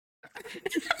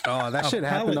 Oh, that A shit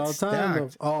happened all the pallet time.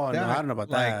 stacked. Oh no, I don't know about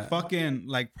like that. fucking,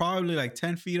 like probably like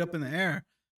 10 feet up in the air,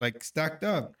 like stacked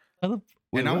up.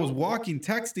 Wait, And I what? was walking,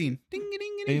 texting, ding, ding,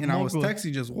 ding, Hey, ding, and I was Mongo.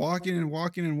 texting, just walking and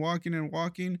walking and walking and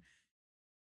walking.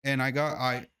 And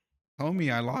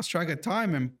I lost track of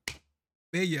time and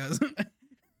bellas.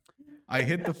 I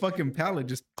hit the fucking pallet,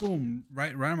 just boom,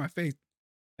 right on my face.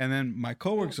 And then my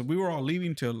coworkers, we were all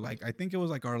leaving to like, I think it was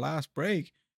like our last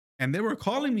break. And they were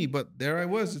calling me, but there I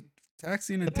was just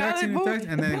texting and The pallet, texting and fool. texting.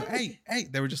 And then, hey,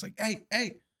 they were just like,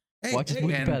 hey. Watch this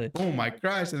movie And pallet. boom, I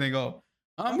crashed. And they go,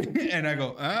 and I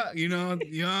go, you know what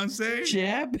I'm saying? Shit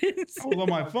happens. I was on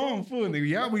my phone, fool. And they go,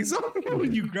 yeah, we saw you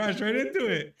when you crashed right into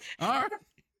it. All right.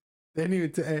 They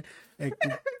didn't even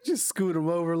just scoot them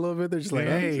over a little bit. They're just like, You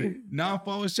know what I'm hey, saying? Now if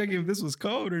I was checking if this was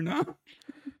code or not.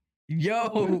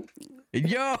 Yo.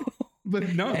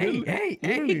 But no, Hey, literally, hey,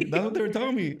 literally, hey. that's what they were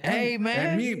telling me. Hey,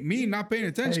 man. And me not paying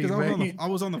attention Hey, because man. I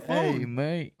was on the Hey, phone.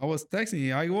 mate. I was texting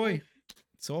you. Ay, boy.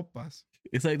 Sopas.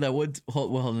 It's like that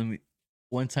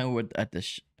one time we're at the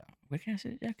what can I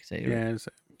say? Yeah, I can say it. Right? yeah, it's-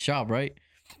 Shop, right?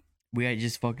 We had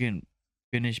just fucking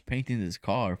finished painting this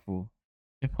car, fool.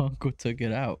 And my uncle took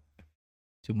it out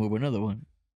to move another one.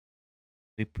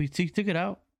 He took it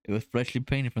out. It was freshly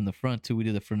painted from the front too. We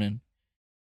did the front end.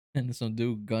 And then some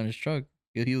dude got in his truck.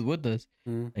 He was with us.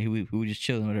 Mhm. Like, we were just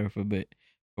chilling whatever for a bit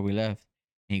before we left.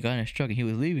 And he got in his truck and he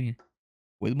was leaving.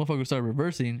 Well, the motherfucker started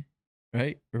reversing,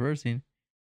 right? Reversing.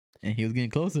 and he was getting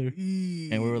closer,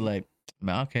 and we were like,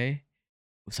 man, okay.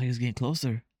 Looks like he was getting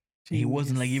closer. And he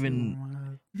wasn't like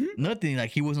even nothing.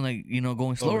 Like he wasn't like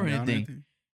going slow or anything.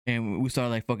 And we started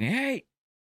like fucking hey.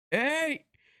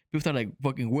 People started like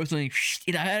fucking whistling.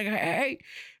 Hey.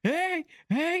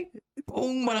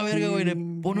 Boom, a la verga, güey. Le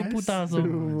pone un putazo.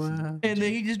 And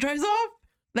then he just drives off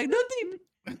like nothing.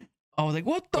 I was like,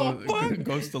 what the fuck?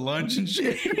 Goes to lunch and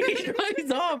shit. He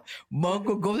drives off. My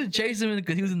uncle goes to chase him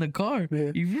because he was in the car.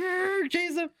 Yeah. He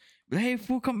chased him. Hey,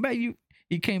 fool, come back.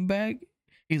 He came back.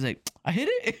 He's like, I hit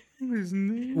it.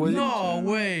 No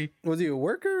way. Was he a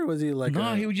worker? Or was he like?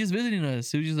 No, he was just visiting us.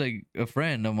 He was just like a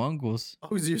friend of my uncle's. Oh,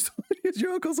 was your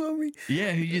uncle's homie?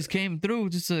 Yeah, he just came through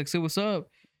just to like, say what's up.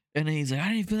 And then he's like,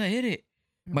 I didn't feel I hit it.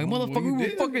 My motherfucker, we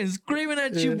were fucking screaming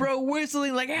at you, bro,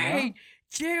 whistling like, hey,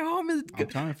 chill, homie. I'm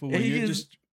telling you,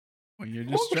 when you're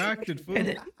distracted, fool.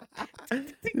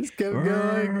 Just kept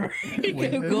going. He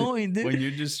kept going, dude. When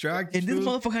you're distracted, and this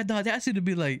motherfucker had the audacity to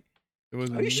be like,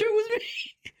 are you sure it was me?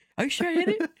 Are you sure I hit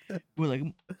it? We're like,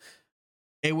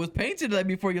 it was painted like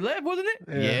before you left, wasn't it?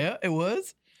 Yeah, it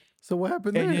was. So what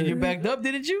happened and there? You backed up,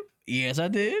 didn't you? Yes, I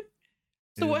did.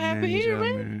 So what happened here,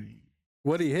 man?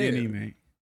 What did he hit?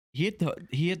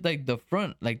 He hit like the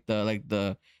front, like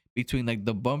the between like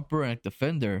the bumper and like the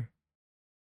fender.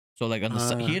 So like on the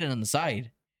side, he hit it on the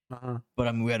side. But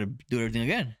I mean, we had to do everything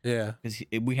again. Yeah, because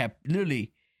we had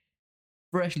literally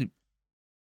freshly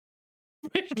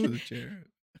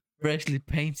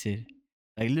painted.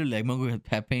 Like literally, like Mungo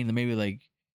had painted maybe like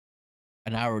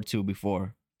an hour or two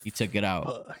before he took it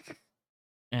out.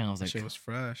 And I was like, shit was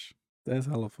fresh. That's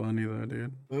hella funny though,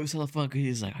 dude. It was hella fun because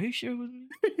he's like, are you sure it was me?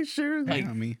 You sure? Like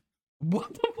me.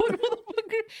 What the fuck,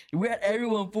 motherfucker? We had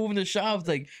everyone moving the shops.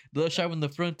 Like the shop in the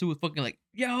front too was fucking like,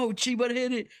 yo, Chiba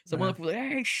hit it. So motherfucker was like,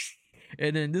 hey, shh.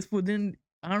 And then this fool didn't.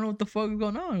 I don't know what the fuck is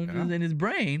going on in his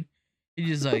brain. He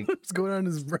just like, what's going on in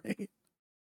his brain?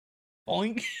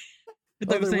 Boink. He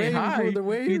thought he was saying hi.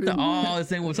 He thought, oh,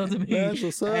 saying what's up to me. That's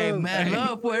what's up. Hey, mad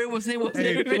love for everyone saying what's up.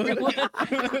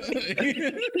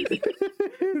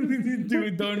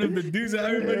 Dude, throwing up the dudes at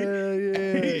everybody.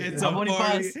 Yeah. It's a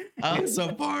party. It's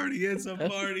a party. It's a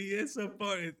party. It's a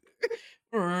party.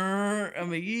 I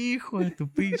mean, hijo de tu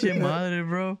pinche madre,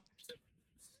 bro.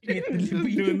 He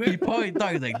probably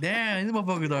thought, he's like, damn, these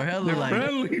motherfuckers are hella like,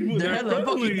 they're hella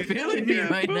fucking feeling me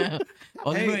right now.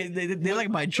 Oh, hey, they like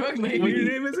my truck, maybe. What your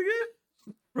name is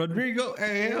again? Rodrigo.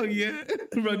 Hey, hell yeah.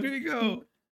 Rodrigo.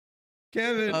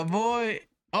 Kevin. My boy.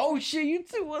 Oh shit, you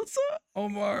too. What's up?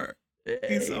 Omar.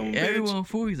 Everyone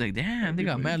fool. He's like, damn, they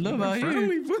got mad love out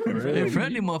here. They're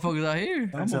friendly motherfuckers out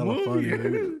here. That's hella funny,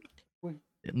 dude.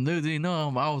 Dude, you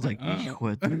know, I was like,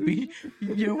 hijo de tu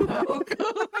you're welcome.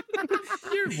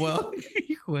 You're welcome.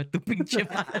 Hijo de tu pinche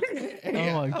madre.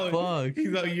 Oh my fuck.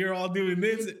 He's like, you're all doing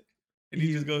this. And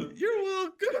he just goes, you're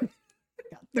welcome.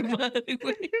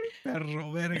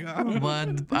 Perro verga.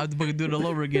 Man, I have to fucking do it all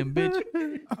over again, bitch.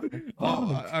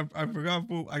 Oh, I forgot,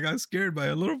 fool. I got scared by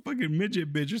a little fucking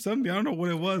midget bitch or something. I don't know what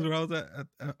it was. When I was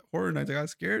at Horror Nights, I got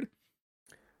scared.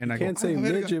 And I can't say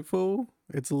midget, fool.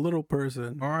 It's a little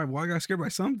person. All right, well, I got scared by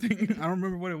something. I don't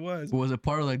remember what it was. Was it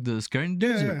part of like the scaring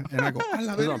dudes? Yeah. And I go, a la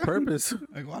verga. It was on purpose.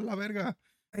 I go, a la verga.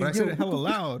 But I said it hella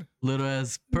loud. Little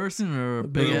ass person or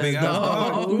big ass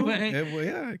dog? dog?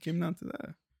 Yeah, it came down to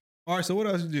that. All right, so what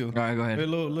else you do? All right, go ahead. A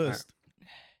little list. Right.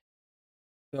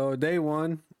 So day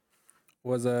one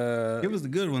was Give us the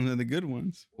good ones and the good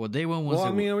ones. Well, day one was. Well,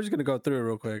 I mean, we're just gonna go through it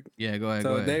real quick. Yeah, go ahead.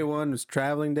 So day one was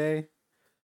traveling day.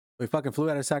 We fucking flew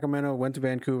out of Sacramento, went to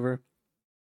Vancouver.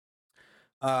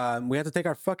 We had to take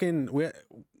our fucking.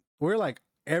 We're like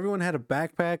everyone had a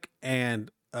backpack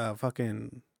and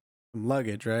fucking some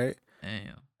luggage, right?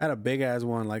 Damn. I had a big ass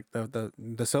one, like the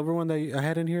silver one that I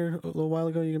had in here a little while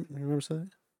ago. You remember that?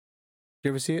 You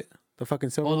ever see it? The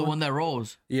fucking silver. Oh, the one that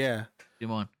rolls. Yeah.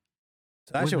 Come on.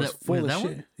 So that shit was full of shit.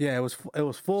 One? Yeah, it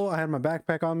was full. I had my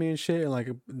backpack on me and shit, and like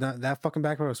that fucking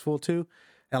backpack was full too,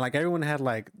 and like everyone had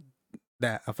like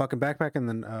a fucking backpack and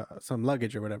then some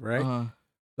luggage or whatever, right? Uh-huh.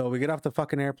 So we get off the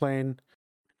fucking airplane,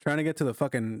 trying to get to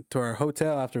our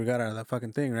hotel after we got out of that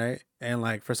fucking thing, right? And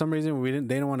like for some reason they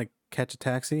didn't want to catch a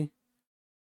taxi,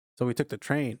 so we took the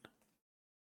train.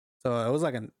 So it was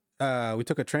like we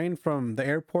took a train from the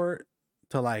airport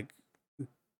to like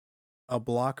a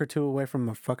block or two away from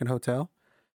the fucking hotel.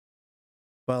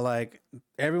 But like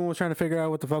everyone was trying to figure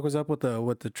out what the fuck was up with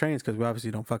the trains, because we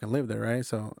obviously don't fucking live there, right?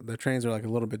 So the trains are like a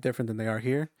little bit different than they are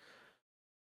here.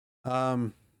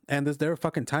 And they're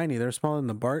fucking tiny. They're smaller than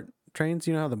the BART trains.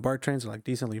 You know how the BART trains are like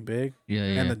decently big? Yeah.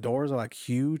 And the doors are like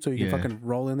huge, so you can fucking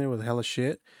roll in there with hella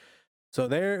shit. So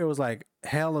there it was like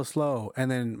hella slow. And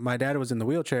then my dad was in the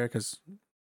wheelchair because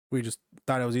we just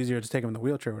thought it was easier to take him in the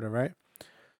wheelchair or whatever, right?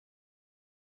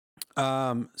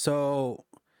 So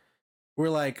we're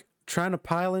like trying to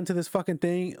pile into this fucking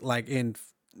thing like in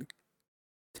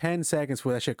 10 seconds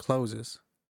before that shit closes.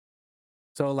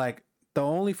 So like the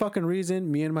only fucking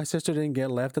reason me and my sister didn't get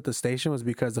left at the station was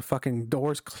because the fucking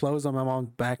doors closed on my mom's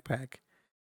backpack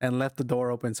and left the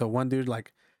door open. So one dude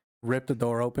like ripped the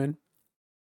door open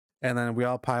and then we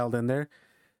all piled in there.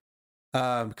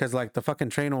 Because like the fucking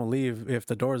train won't leave if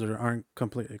the doors aren't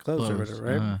completely closed or whatever,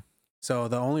 right? Uh-huh. So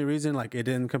the only reason like it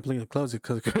didn't completely close it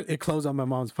because it closed on my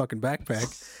mom's fucking backpack.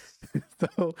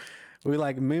 So we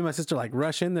like me and my sister like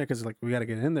rush in there because like we got to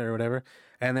get in there or whatever,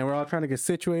 and then we're all trying to get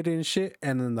situated and shit,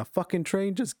 and then the fucking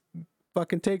train just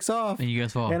fucking takes off, And you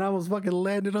guys fall. and I was fucking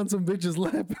landed on some bitch's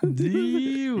lap.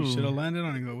 You should have landed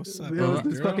on it and go, what's up? There was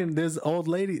this girl?" this old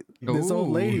lady,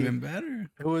 Ooh, Even better.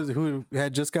 who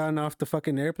had just gotten off the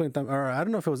fucking airplane, or I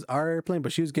don't know if it was our airplane,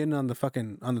 but she was getting on the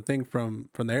thing from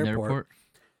the airport.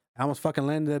 I almost fucking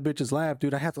landed that bitch's lap,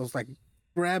 dude. I was like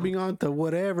grabbing onto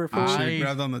whatever. You should I- have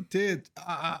grabbed on the tit.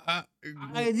 Ay,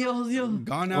 Dios, Dios.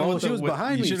 Gone out Well, with she the, was with-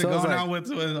 behind you me, should so have I was gone like- out with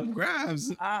some grabs.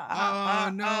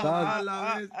 Oh no! I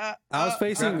love it. I was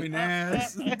facing. Grabbing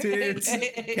ass, tits,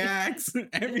 cacks,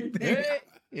 everything.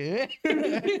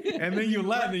 And then you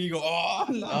laugh and you go, oh,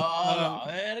 no,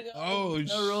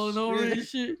 rolling over and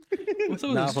shit. What's up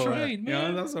with Nah, this for what? train, You know,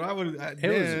 man? that's what I would.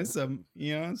 was-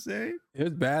 You know what I'm saying? It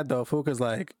was bad though, fool, because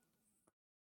like,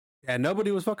 yeah,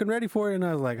 nobody was fucking ready for it, and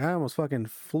I was like, I almost fucking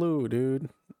flew, dude.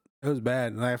 It was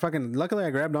bad. Like, luckily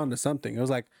I grabbed onto something. It was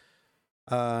like,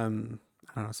 I don't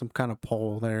know, some kind of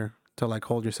pole there to like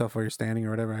hold yourself while you're standing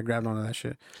or whatever. I grabbed onto that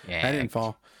shit. I didn't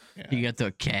fall. You got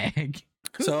the keg.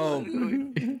 So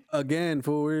again,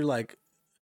 fool, we were like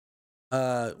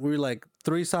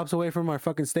 3 stops away from our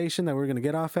fucking station that we are gonna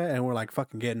get off at, and we're like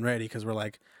fucking getting ready because we're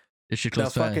like, This shit the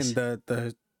close fucking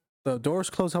fast. the doors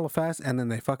close hella fast, and then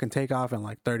they fucking take off in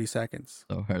like 30 seconds.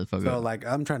 So hurry the fuck So up. like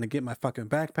I'm trying to get my fucking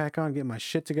backpack on, get my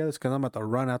shit together because I'm about to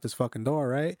run out this fucking door,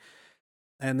 right?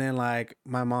 And then like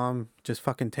my mom just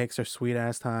fucking takes her sweet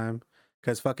ass time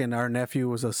because fucking our nephew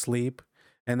was asleep,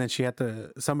 and then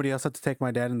somebody else had to take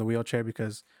my dad in the wheelchair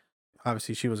because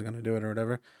obviously she wasn't gonna do it or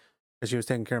whatever because she was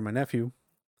taking care of my nephew.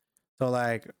 So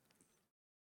like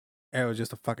it was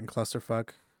just a fucking clusterfuck.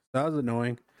 That was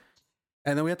annoying.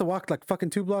 And then we had to walk like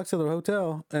fucking 2 blocks to the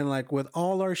hotel and like with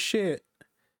all our shit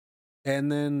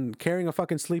and then carrying a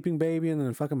fucking sleeping baby and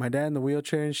then fucking my dad in the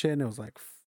wheelchair and shit. And it was like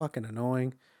fucking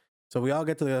annoying. So we all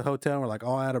get to the hotel and we're like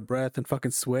all out of breath and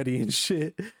fucking sweaty and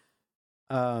shit.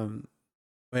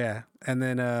 Yeah. And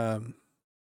then,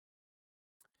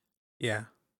 yeah.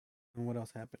 And what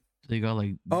else happened? So you got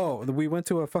like Oh, we went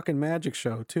to a fucking magic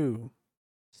show too.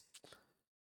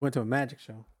 Went to a magic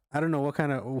show. I don't know what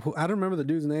kind of, I don't remember the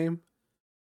dude's name,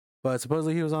 but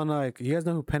supposedly he was on like, you guys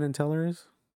know who Penn and Teller is?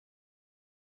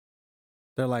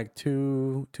 They're like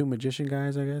two magician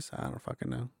guys, I guess. I don't fucking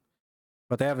know.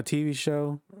 But they have a TV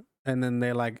show and then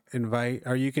they like invite,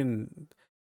 or you can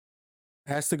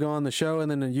ask to go on the show,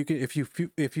 and then you can, if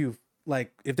you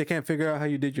like, if they can't figure out how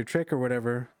you did your trick or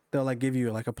whatever, they'll like give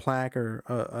you like a plaque or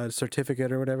a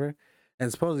certificate or whatever.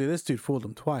 And supposedly this dude fooled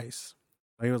him twice.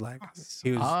 He was like,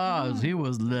 he was he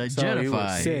was so legitified. he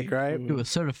was sick, right? He was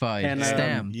certified, And,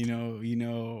 stamped. You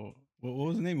know, what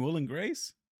was the name? Will and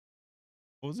Grace?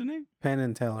 What was the name? Penn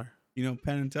and Teller. You know,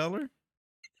 Penn and Teller?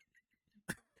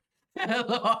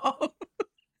 Hello,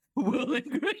 Will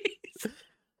and Grace.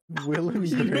 Will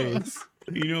and Grace.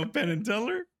 You know, Penn and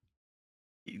Teller?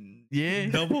 Yeah,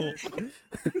 Double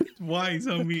twice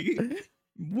on me.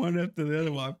 One after the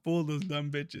other while I pulled those dumb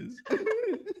bitches.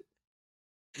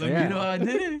 Let Yeah. me know how I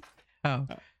did it. How?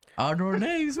 I don't know their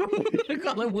names. I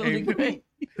call it Will and Grace.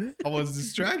 I was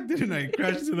distracted and I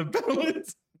crashed to the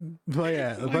balance. But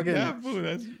yeah, the Like fucking, that, fool,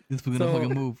 that's This was gonna So-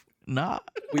 fucking move. Nah.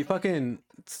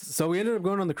 so we ended up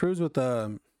going on the cruise with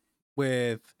two,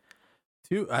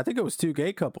 I think it was 2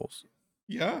 gay couples.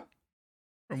 yeah.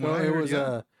 From So what I it heard, was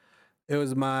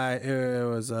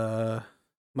yeah.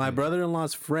 my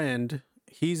brother-in-law's friend.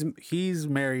 He's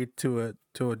married to a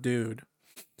dude,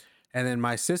 and then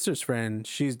my sister's friend,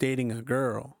 she's dating a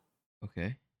girl.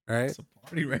 Okay. Right? It's a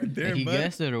party right there, And he bud.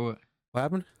 guessed it or what? What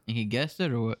happened? And he guessed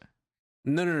it or what?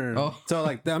 No. Oh. So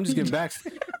like, I'm just getting back.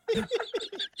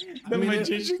 The mean,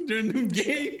 magician turned him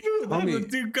gay. That was Homie. the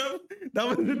 2 cup. That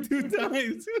was the 2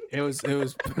 times.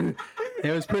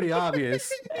 It was pretty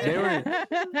obvious.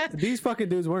 These fucking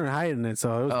dudes weren't hiding it,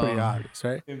 so it was pretty Oh. obvious,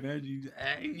 right? Imagine you just,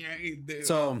 dude.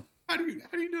 So How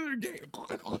do you know they're gay?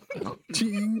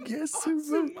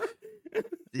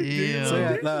 Yeah. So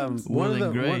yeah,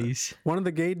 Grace. one of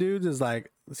the gay dudes is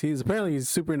like he's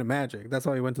super into magic. That's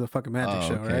why he went to the fucking magic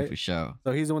show, okay, right? for sure.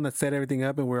 So he's the one that set everything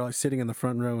up, and we're like sitting in the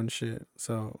front row and shit.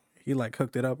 So he like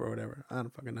hooked it up or whatever. I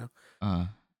don't fucking know.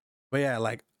 But yeah,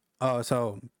 like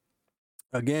so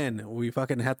again, we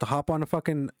fucking had to hop on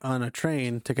a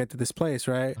train to get to this place,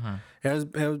 right? It was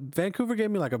Vancouver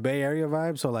gave me like a Bay Area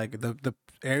vibe. So like the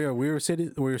area we were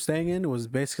staying in was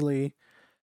basically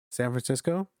San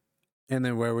Francisco. And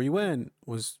then where we went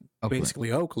was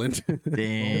basically Oakland.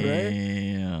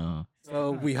 Damn. Right?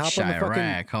 So we hop on the fucking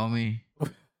Chirac, homie.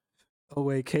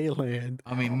 OAK land.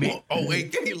 I mean,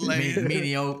 OAK land.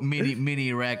 Mini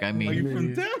Iraq. I mean, Are you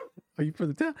from town? Are you from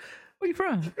the town? Where you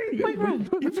from? Where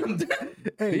you from?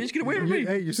 Hey, you just get away from me.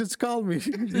 Hey, your sister called me.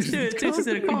 Sister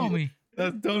said to call me.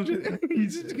 That's dumb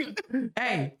shit.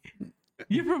 Hey,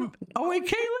 you from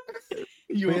OAK?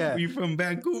 You from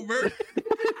Vancouver?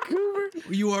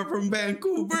 You are from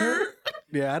Vancouver?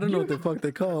 Yeah, I don't know what the fuck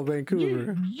they call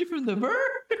Vancouver. You from the bird?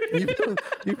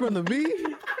 You from the V?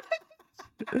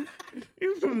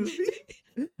 You from the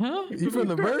V? Huh? You from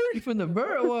the bird? You from the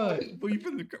bird or what? Well, you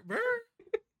from the bird?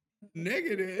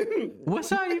 Negative. What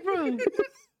side you from?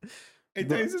 Hey,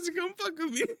 Tyson, come fuck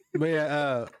with me. But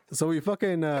yeah, so we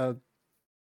fucking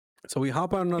so we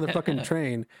hop on another fucking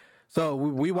train. So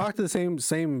we walked to the same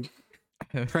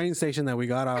train station that we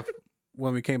got off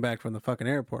when we came back from the fucking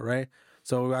airport, right?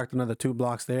 So we walked another 2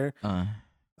 blocks there.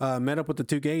 Met up with the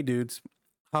 2 gay dudes,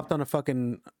 hopped on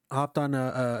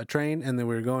a train, and then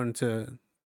we were going to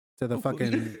the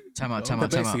fucking Time out.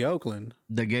 basically Oakland.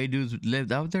 The gay dudes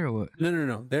lived out there or what?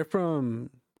 No. They're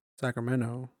from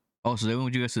Sacramento. Oh, so they went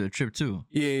with you guys to the trip too?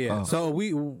 Yeah. Oh. So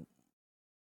we were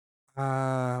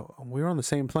on the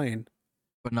same plane.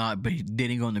 But they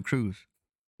didn't go on the cruise.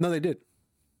 No, they did.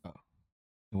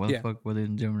 Why the fuck were they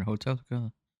in different hotels?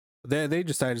 They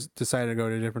decided to go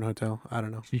to a different hotel. I don't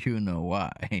know. You know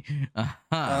why?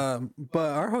 But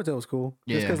our hotel was cool.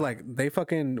 Just because like we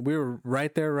were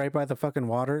right there, right by the fucking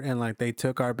water, and like they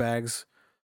took our bags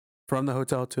from the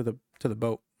hotel to the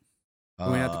boat.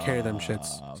 And we had to carry them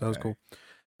shits. So it was cool.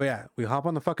 But yeah, we hop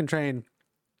on the fucking train,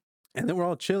 and then we're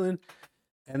all chilling,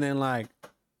 and then like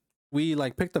we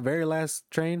like picked the very last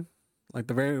train, like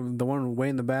the one way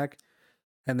in the back,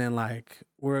 and then like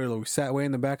we sat way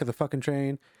in the back of the fucking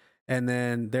train, and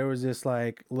then there was this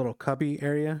like little cubby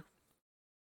area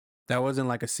that wasn't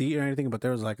like a seat or anything, but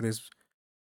there was like this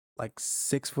like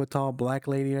 6 foot tall black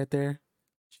lady right there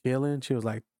chilling. She was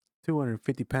like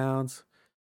 250 pounds.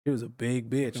 She was a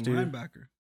big bitch, Like a dude. linebacker.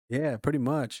 Yeah, pretty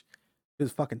much. She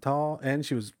was fucking tall, and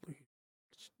she was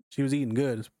eating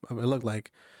good. It looked like,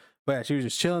 but yeah, she was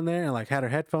just chilling there and like had her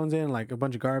headphones in, like a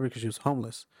bunch of garbage because she was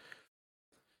homeless.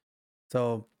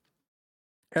 So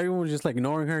everyone was just like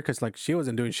ignoring her because like she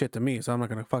wasn't doing shit to me, so I'm not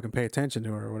gonna fucking pay attention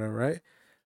to her or whatever, right?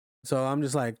 So I'm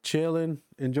just like chilling,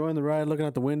 enjoying the ride, looking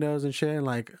out the windows and shit, and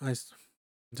like I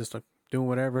just like doing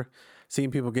whatever,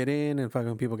 seeing people get in and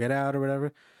fucking people get out or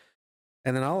whatever.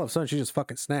 And then all of a sudden she just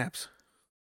fucking snaps.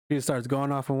 She just starts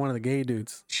going off on one of the gay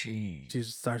dudes. Jeez. She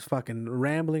just starts fucking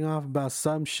rambling off about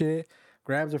some shit,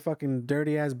 grabs her fucking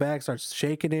dirty ass bag, starts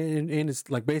shaking it, and it's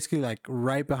like basically like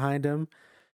right behind him,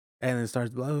 and then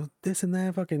starts this and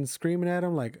that, fucking screaming at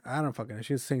him. Like, I don't fucking know.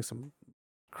 She was saying some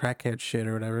crackhead shit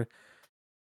or whatever.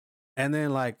 And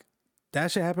then like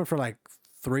that shit happened for like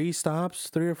 3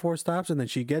 or 4 stops, and then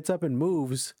she gets up and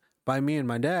moves by me and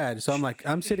my dad. So I'm like,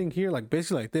 I'm sitting here like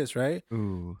basically like this, right?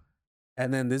 Ooh.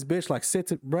 And then this bitch like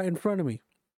sits right in front of me.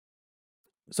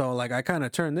 So like I kind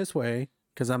of turn this way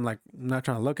because I'm like not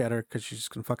trying to look at her because she's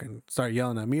gonna fucking start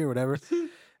yelling at me or whatever.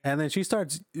 And then she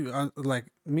starts like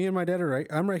me and my dad are right.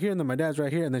 I'm right here and then my dad's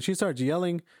right here. And then she starts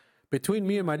yelling between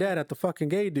me and my dad at the fucking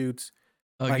gay dudes.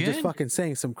 Again? Like just fucking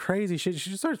saying some crazy shit.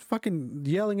 She just starts fucking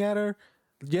yelling at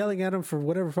him for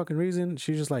whatever fucking reason.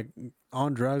 She's just like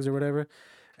on drugs or whatever.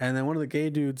 And then one of the gay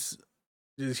dudes,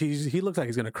 he looks like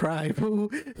he's gonna cry.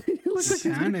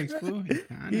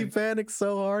 He panics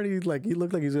so hard. He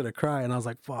looked like he's gonna cry, and I was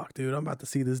like, "Fuck, dude, I'm about to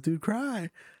see this dude cry."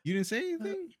 You didn't say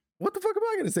anything. What the fuck am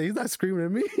I gonna say? He's not screaming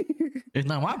at me. It's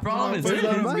not my problem. It's it's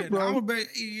not his. my problem. I was like,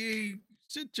 hey,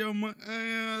 shut your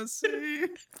ass.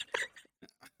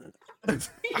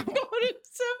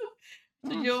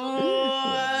 Yo,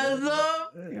 what's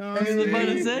up? I was about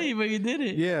to say, but you did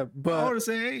it. Yeah, I but would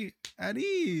say, hey, at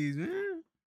ease, man.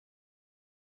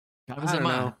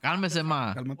 Cálmese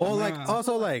más. oh, like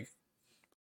also like,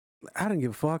 I don't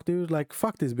give a fuck, dude. Like,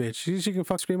 fuck this bitch. She can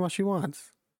fuck scream all she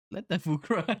wants. Let that fool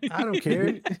cry. I don't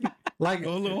care. Like,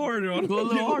 Go a little harder on Go a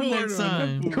little harder next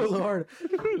time. go a little hard.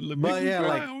 But yeah,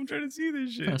 like- I'm trying to see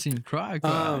this shit. I seen him cry.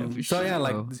 So yeah,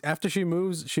 like after she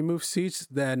moves seats,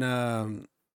 then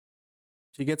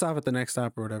she gets off at the next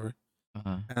stop or whatever,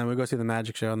 and we go see the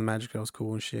magic show, and the magic show was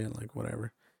cool and shit, like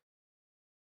whatever.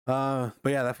 But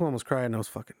yeah, that fool almost cried, and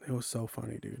it was so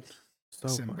funny, dude. So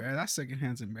funny. That's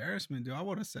secondhand embarrassment, dude. I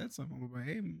would have said something, but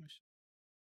hey,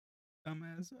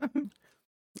 dumbass.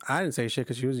 I didn't say shit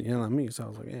because she was yelling at me, so I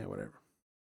was like, yeah, whatever.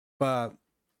 But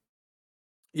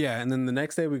yeah, and then the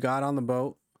next day we got on the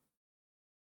boat.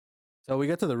 So we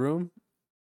get to the room,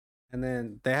 and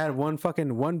then they had one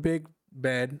big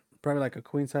bed, probably like a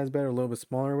queen size bed or a little bit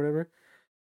smaller or whatever.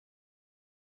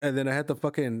 And then I had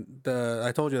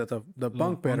I told you that the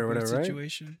bunk bed or whatever,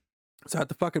 situation. Right? So I had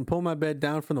to fucking pull my bed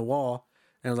down from the wall,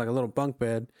 and it was like a little bunk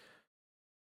bed.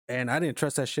 And I didn't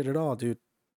trust that shit at all, dude.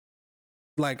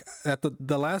 Like at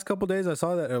the last couple days, I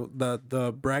saw that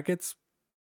the brackets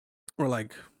were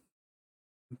like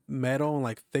metal,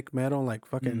 like thick metal, like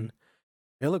fucking.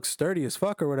 It looks sturdy as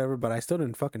fuck or whatever, but I still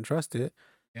didn't fucking trust it.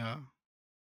 Yeah.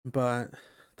 But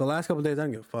the last couple days, I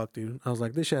didn't give a fuck, dude. I was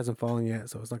like, this shit hasn't fallen yet,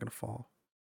 so it's not gonna fall.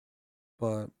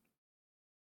 But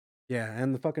yeah,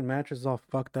 and the fucking mattress is all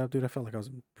fucked up, dude. I felt like I was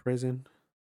in prison.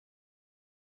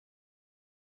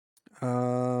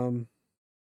 And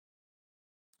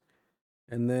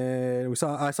then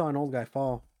I saw an old guy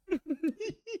fall.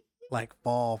 Like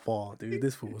fall, dude.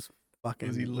 This fool was fucking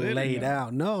Was he lit or laid no?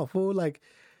 out. No, fool, like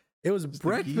it was the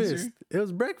breakfast. geezer? It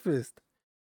was breakfast.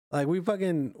 Like we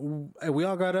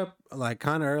all got up like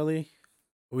kind of early.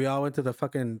 We all went to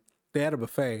they had a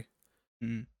buffet.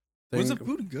 Mm. Was the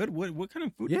food good? What kind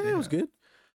of food? Yeah, did they it was have? good.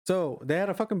 So they had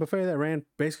a fucking buffet that ran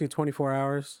basically 24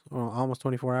 hours, or almost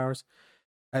 24 hours.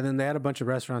 And then they had a bunch of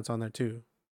restaurants on there too.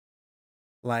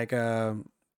 Like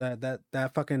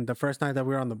that fucking the first night that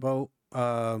we were on the boat, we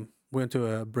went to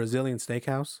a Brazilian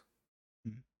steakhouse.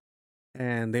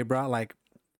 And they brought like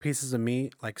pieces of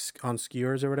meat like on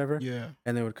skewers or whatever. Yeah.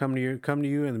 And they would come to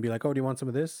you and be like, "Oh, do you want some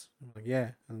of this?" I'm like,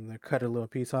 "Yeah." And they cut a little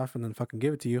piece off and then fucking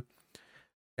give it to you.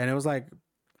 And it was like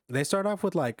they start off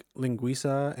with like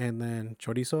linguiça and then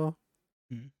chorizo.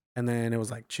 And then it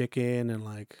was like chicken and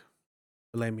like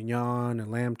filet mignon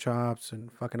and lamb chops and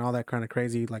fucking all that kind of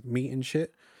crazy like meat and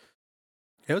shit.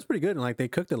 It was pretty good, and like they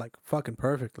cooked it like fucking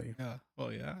perfectly. Yeah. Oh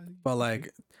yeah. But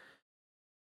like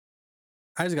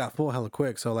I just got full hella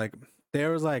quick. So like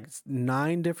there was like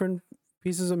 9 different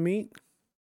pieces of meat.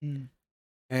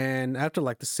 And after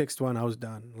like the 6th one, I was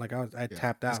done. Like I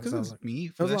tapped out. Because So I it was was like,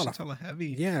 meat. it was a That lot shit's hella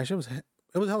heavy. yeah, it was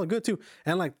hella good too.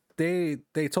 And like they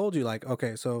told you like,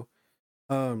 okay, so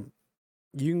you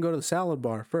can go to the salad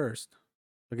bar first.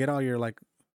 So get all your like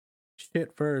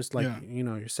shit first, like you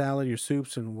know, your salad, your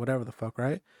soups, and whatever the fuck,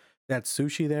 right? They had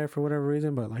sushi there for whatever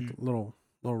reason, but like little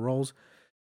rolls.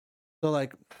 So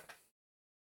like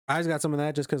I just got some of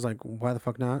that just because like why the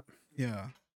fuck not? Yeah.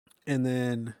 And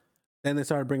then they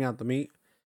started bringing out the meat.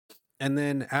 And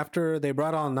then after they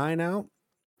brought all 9 out,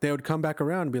 they would come back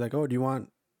around and be like, "Oh, do you want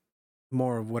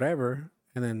more of whatever?"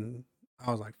 And then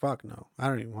I was like, "Fuck no, I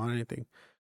don't even want anything."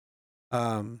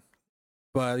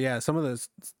 But yeah, some of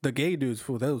the gay dudes,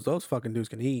 fool, those fucking dudes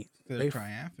can eat. They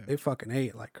fucking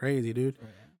ate like crazy, dude.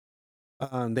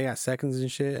 They got seconds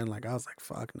and shit, and like I was like,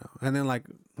 "Fuck no." And then like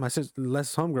my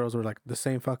Les homegirls were like the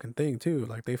same fucking thing too.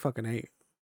 Like they fucking ate.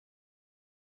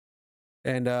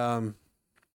 And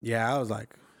yeah, I was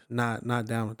like not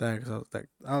down with that because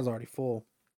I was already full.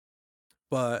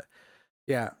 But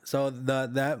yeah, so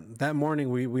that morning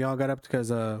we all got up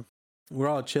because we're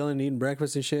all chilling, eating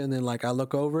breakfast and shit, and then like I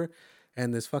look over,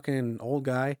 and this fucking old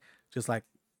guy just like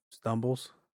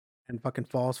stumbles and fucking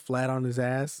falls flat on his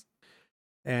ass,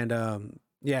 and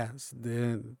yeah,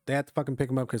 they had to fucking pick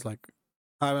him up because like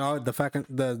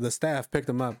the staff picked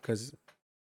him up because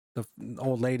the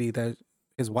old lady that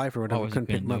his wife or whatever couldn't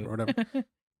pick him up or whatever.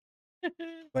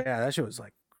 But yeah, that shit was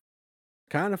like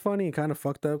kind of funny and kind of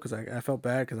fucked up because I felt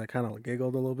bad because I kind of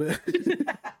giggled a little bit.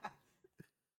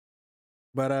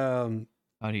 But how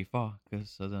did he fall?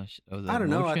 Because I don't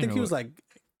know. I think he was like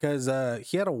because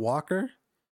he had a walker.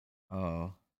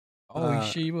 Oh,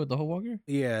 shit! You with the whole walker?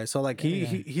 Yeah. So like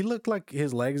he looked like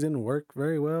his legs didn't work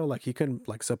very well. Like he couldn't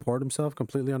like support himself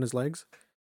completely on his legs.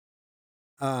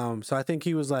 So I think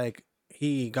he was like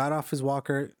he got off his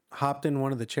walker, hopped in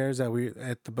one of the chairs that we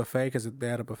at the buffet because they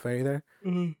had a buffet there.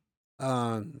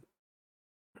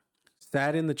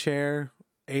 Sat in the chair,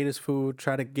 ate his food,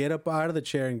 tried to get up out of the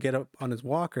chair and get up on his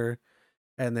walker,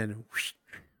 and then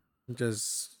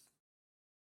just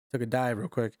took a dive real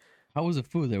quick. How was the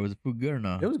food there? Was the food good or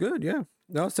not? It was good, yeah.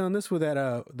 I was telling this food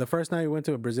that the first night we went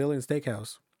to a Brazilian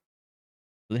steakhouse.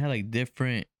 They had like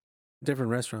different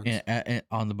different restaurants.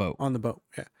 On the boat. On the boat,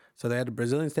 yeah. So they had a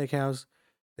Brazilian steakhouse,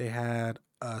 they had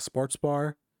a sports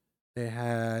bar, they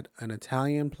had an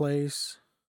Italian place,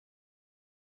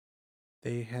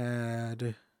 they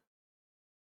had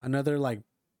another like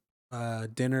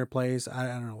dinner place. I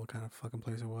don't know what kind of fucking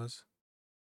place it was.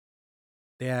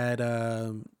 They had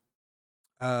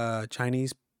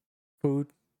Chinese food,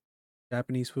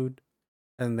 Japanese food,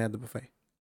 and they had the buffet.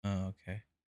 Oh, okay.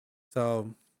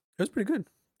 So it was pretty good.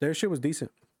 Their shit was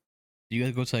decent. Do you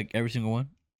guys go to like every single one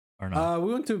or not?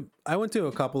 I went to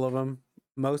a couple of them,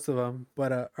 most of them,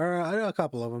 but a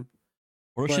couple of them.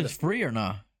 Or shit's free or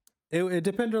not? It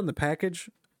depended on the package.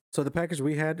 So the package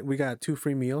we got 2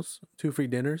 free meals, 2 free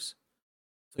dinners.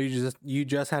 So you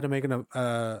just had to make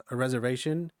a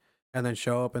reservation and then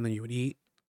show up and then you would eat,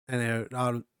 and it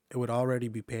would already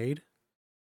be paid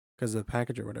because of the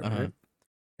package or whatever. Right?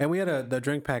 And we had the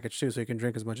drink package too, so you can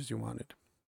drink as much as you wanted.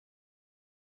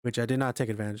 Which I did not take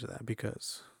advantage of that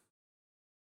because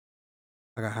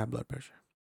I got high blood pressure.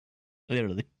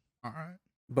 Literally. All right.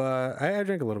 But I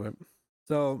drank a little bit.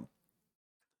 So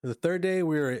the third day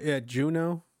we were at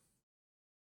Juneau,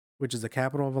 which is the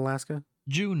capital of Alaska.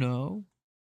 Juneau.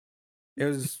 It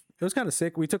was kind of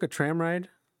sick. We took a tram ride.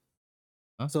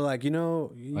 Huh? So like, you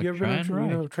ever been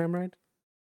on a tram ride?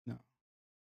 No.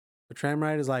 The tram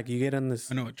ride is like you get on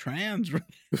this. I know a trans ride.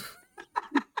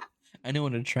 I know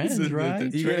what a trans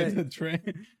ride.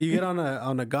 You get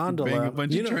on a gondola. Bang a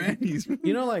bunch of trannies.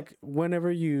 Like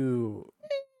whenever you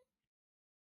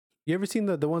ever seen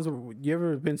the ones where you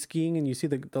ever been skiing and you see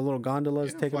the little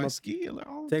gondolas take them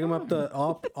up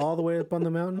all the way up on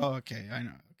the mountain? Oh, okay, I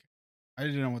know. Okay, I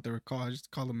didn't know what they were called. I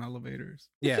just called them elevators.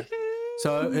 Yeah.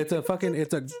 So it's a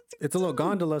little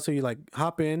gondola. So you like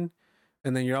hop in,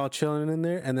 and then you're all chilling in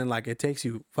there, and then like it takes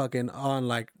you fucking on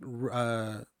like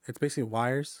it's basically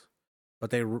wires, but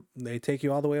they take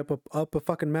you all the way up a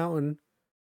fucking mountain,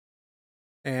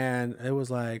 and it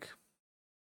was like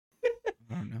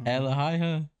hella high,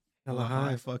 huh? Hella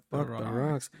high. Fuck the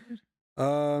rocks.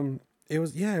 It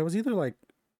was either like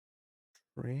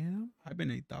tram. I've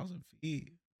been 8,000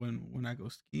 feet when I go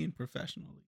skiing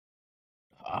professionally.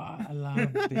 I love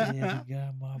it,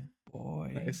 my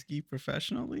boy. I ski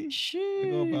professionally. Shit. I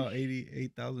go about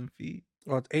 88,000 feet.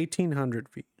 Oh, it's 1,800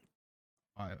 feet.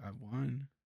 I won.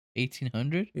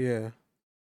 1,800? Yeah.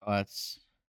 Oh, that's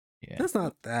That's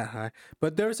not that high.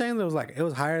 But they were saying it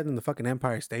was higher than the fucking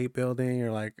Empire State Building,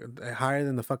 or like higher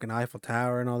than the fucking Eiffel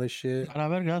Tower and all this shit.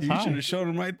 That's you should have showed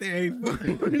them right there.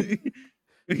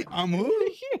 I'm who?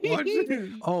 Watch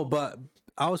it. Oh, but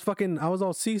I was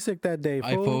all seasick that day.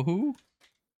 Eiffel who?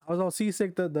 I was all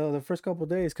seasick the first couple of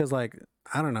days because, like,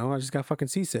 I don't know, I just got fucking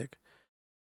seasick.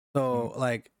 So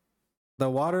like the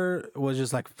water was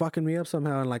just like fucking me up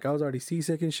somehow, and like I was already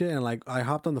seasick and shit, and like I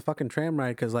hopped on the fucking tram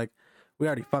ride because like we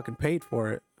already fucking paid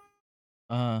for it.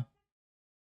 We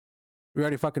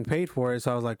already fucking paid for it,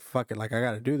 so I was like, fuck it, like I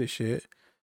gotta do this shit.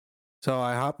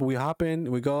 So we hop in,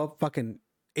 we go up fucking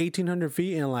 1,800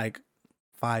 feet in like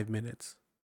 5 minutes.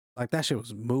 Like that shit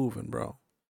was moving, bro.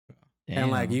 Damn.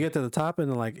 And like you get to the top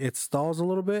and like it stalls a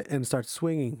little bit and starts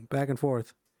swinging back and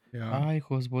forth. Yeah. And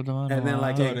then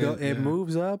like it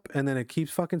moves up and then it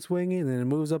keeps fucking swinging and then it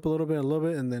moves up a little bit,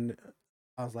 and then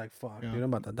I was like, fuck, dude, I'm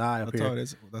about to die up here.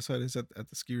 That's how it is at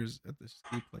the ski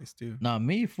place too. Nah,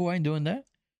 me, fool, I ain't doing that.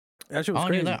 That shit was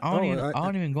crazy. I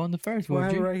don't even go in the first one. I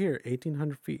have it right here,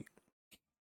 1,800 feet.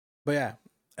 But yeah,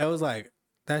 it was like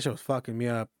that shit was fucking me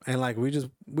up. And like we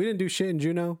didn't do shit in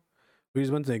Juneau. We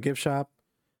just went to the gift shop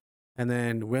and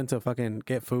then went to fucking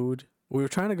get food. We were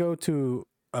trying to go to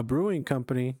a brewing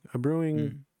company, a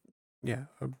brewery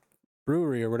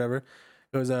or whatever.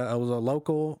 It was a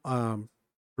local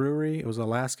brewery. It was an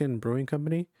Alaskan brewing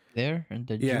company. There in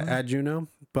the Juneau? At Juneau,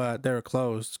 but they were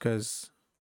closed because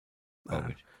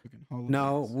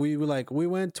no, we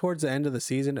went towards the end of the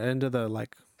season, end of the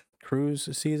like cruise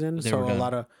season, so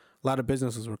a lot of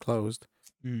businesses were closed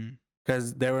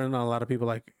because there weren't a lot of people,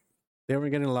 like they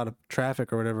weren't getting a lot of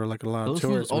traffic or whatever, like a lot of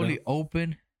tourists. Only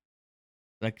open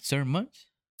like certain months,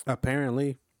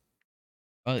 apparently.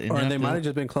 Or they might have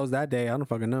just been closed that day. I don't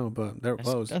fucking know, but they were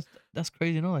closed. That's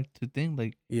crazy, you know, like to think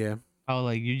like how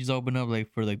like you just open up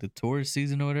like for like the tourist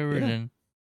season or whatever, and then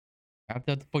after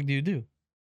that, the fuck do you do?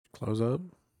 Close up.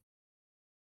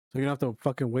 So you don't have to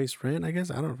fucking waste rent, I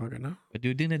guess. I don't fucking know. But do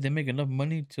you think that they make enough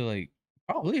money to like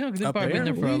probably? They've probably been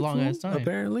there for a long ass time.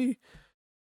 Apparently.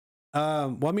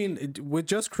 Well, I mean, with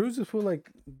just cruises, for like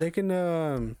they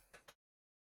can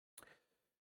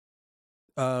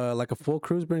like a full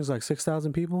cruise brings like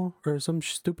 6,000 people or some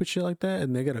stupid shit like that,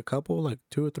 and they get a couple, like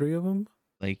 2 or 3 of them.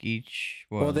 Like each.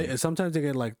 Well, sometimes they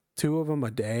get like 2 of them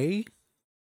a day.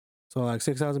 So like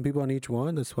 6,000 people on each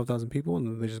one. That's 12,000 people,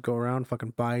 and they just go around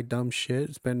fucking buy dumb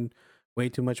shit, spend way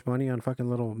too much money on fucking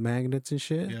little magnets and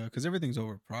shit. Yeah, because everything's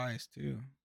overpriced too.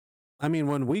 I mean,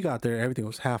 when we got there, everything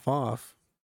was half off,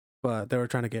 but they were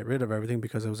trying to get rid of everything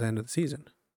because it was the end of the season.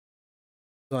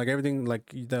 So like everything, like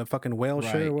the fucking whale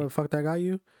shirt or what the fuck that got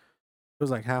you, it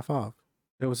was like half off.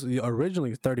 It was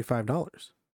originally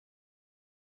 $35,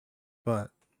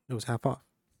 but it was half off.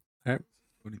 All right.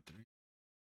 43.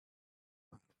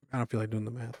 I don't feel like doing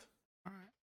the math. All right.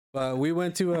 But we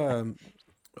went to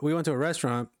a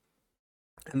restaurant,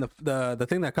 and the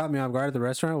thing that caught me off guard at the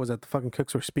restaurant was that the fucking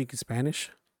cooks were speaking Spanish.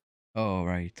 Oh,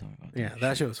 right. Yeah,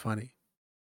 that shit was funny.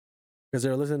 Because they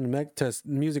were listening to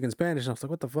music in Spanish, and I was like,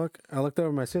 what the fuck? I looked over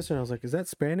at my sister, and I was like, is that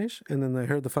Spanish? And then I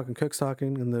heard the fucking cooks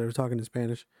talking, and they were talking in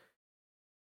Spanish.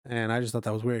 And I just thought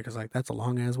that was weird, because, like, that's a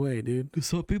long-ass way, dude.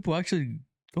 So people actually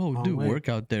do way. work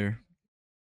out there.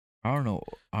 I don't know.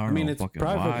 I mean, it's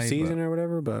probably for the season or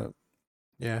whatever, but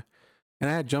yeah. And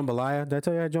I had jambalaya. Did I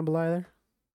tell you I had jambalaya there?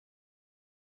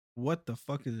 What the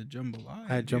fuck is a jambalaya?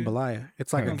 I had dude? jambalaya.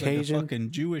 It's like a Sounds Cajun. like a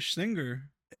fucking Jewish singer.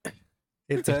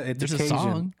 It's There's a a Cajun.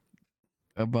 song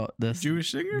about this.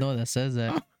 Jewish singer? No, that says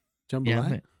that.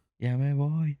 Jambalaya. Ya me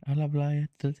voy a la playa.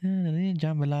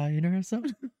 Jambalaya. You know her song?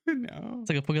 No. It's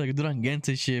like a fucking like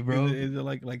Duranguense shit, bro. Is it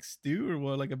like stew or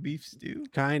what? Like a beef stew?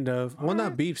 Kind of. Well,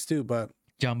 not beef stew, but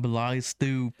Jambalaya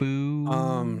stew, boo.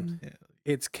 Yeah.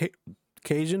 it's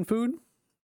Cajun food.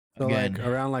 So Again. like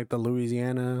around like the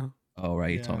Louisiana Oh,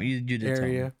 right. You told me. You did tell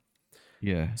me. area.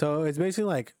 Yeah. So it's basically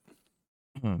like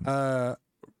Hmm.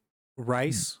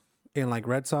 rice in like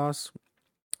red sauce,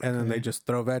 and then they Okay. just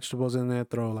throw vegetables in there,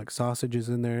 throw like sausages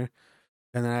in there,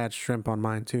 and then I had shrimp on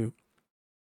mine too.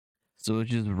 So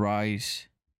it's just rice.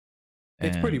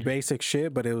 It's pretty and- basic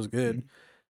shit, but it was good.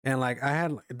 And like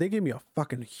they gave me a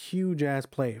fucking huge ass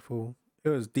plate, fool. It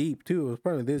was deep too. It was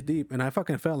probably this deep, and I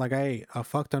fucking felt like I ate a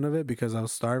fuck ton of it because I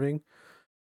was starving,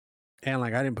 and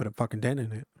like I didn't put a fucking dent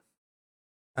in it.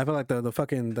 I felt like the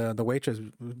fucking the waitress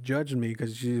judged me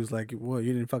because she was like, "What?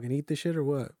 You didn't fucking eat this shit or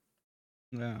what?"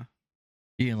 Yeah.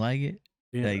 You didn't like it?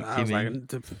 Yeah, Like, I was give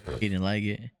like, You didn't like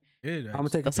it? Good. "I'm gonna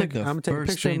take a That's like picture. the I'm gonna take a first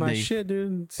picture of thing my they shit,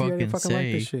 dude. See, I didn't fucking fucking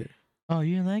like this say. shit." Oh,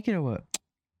 you didn't like it or what?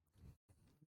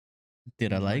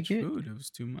 Did I Too like much it? Food. It was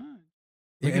too much.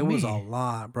 Look It at was me. a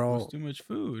lot, It bro. was too much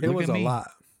food. It Look was at a me.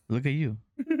 lot. Look at you.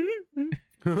 Look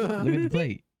at the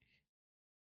plate.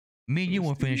 Me and you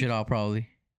won't finish it all, probably.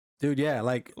 Dude, yeah,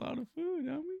 like A lot of food,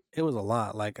 homie. it was a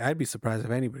lot. Like I'd be surprised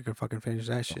if anybody could fucking finish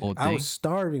that shit. whole I thing? was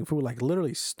starving, food, like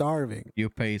literally starving, You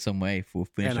pay some way for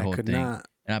finish and the I whole could thing. not.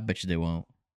 And I bet you they won't.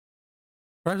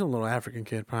 Probably some little African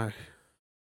kid, probably.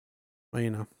 Well, you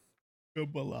know.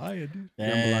 Jambalaya, dude.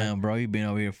 Damn, bro, you been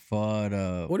over here fucked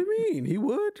up. What do you mean? He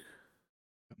would?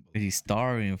 He's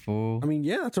starving, fool. I mean,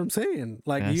 yeah, that's what I'm saying.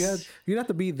 Like That's- you'd have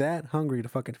to be that hungry to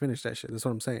fucking finish that shit. That's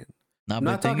what I'm saying. Nah, I'm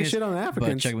but not the thing talking is- shit on the But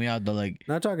Africans. check me out, though. Like,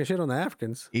 Not talking shit on the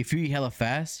Africans. if you eat hella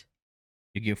fast,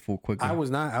 you get full quicker. I was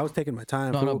not. I was taking my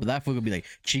time. No, fool. no, but that fool could be like,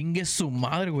 chingue su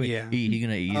madre, güey. Yeah. He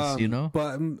gonna eat, you know?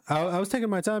 But I was taking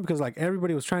my time because like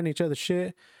everybody was trying each other's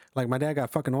shit. Like my dad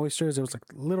got fucking oysters. It was like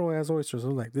little ass oysters. It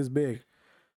was like this big.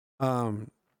 And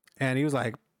he was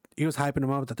hyping them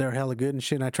up that they're hella good and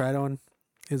shit. And I tried on.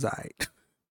 It's alright.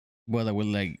 Well, with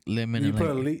like lemon You and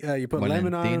put like, you put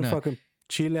lemon on them, Valentina. fucking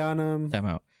chile on them. time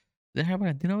out. They have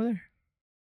Valentina over there?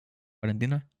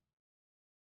 Valentina?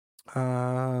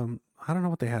 I don't know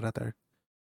what they had out there.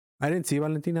 I didn't see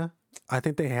Valentina. I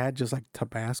think they had just like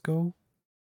Tabasco.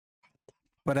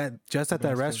 But at that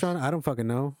Tabasco's- restaurant, I don't fucking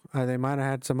know. They might have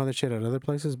had some other shit at other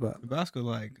places, but Tabasco,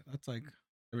 that's like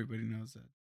everybody knows that.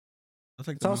 That's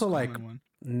like It's the also most like- common one.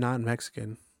 not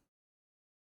Mexican.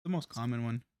 The most common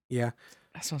one. Yeah,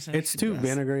 That's what I'm saying. it's too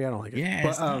vinegary. I don't like it. Yeah, but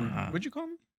it's not. What'd you call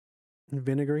me?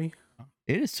 vinegary.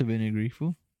 It is too vinegary,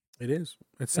 fool. It is.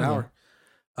 It's Yeah.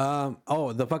 sour.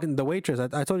 Oh, the waitress.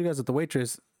 I told you guys that the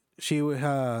waitress. She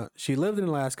lived in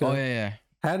Alaska. Oh, yeah.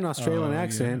 Had an Australian Oh, yeah.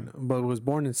 accent, but was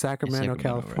born in Sacramento,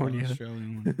 Sacramento, right. California.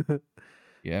 Australian one.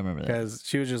 Yeah, I remember that. Because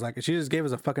she just gave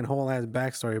us a fucking whole ass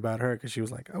backstory about her. Because she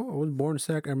was like, "Oh, I was born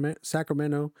in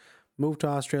Sacramento, moved to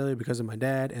Australia because of my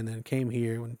dad, and then came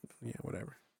here when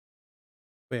whatever."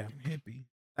 But yeah, Hippie.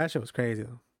 that shit was crazy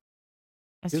though.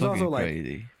 That's it's fucking also, like-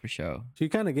 crazy, for sure. She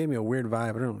kind of gave me a weird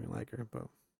vibe. I don't really like her, but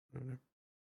whatever.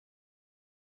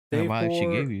 What Day vibe she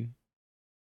 4, gave you?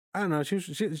 I don't know.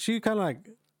 She kind of like,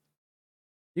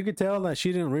 you could tell that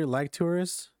she didn't really like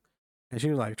tourists, and she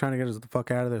was like trying to get us the fuck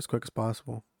out of there as quick as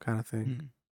possible, kind of thing. Mm.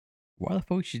 Why the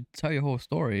fuck she tell your whole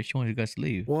story if she wants you guys to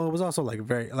leave? Well, it was also like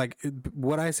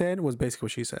what I said was basically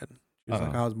what she said. She was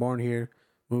like, Uh-oh. I was born here,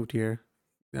 moved here,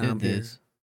 now Did I'm here. this.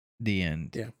 The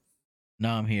end. Yeah.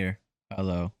 Now I'm here.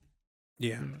 Hello.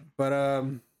 Yeah. But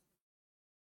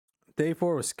day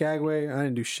 4 was Skagway. I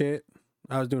didn't do shit.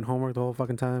 I was doing homework the whole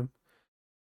fucking time.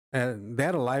 And they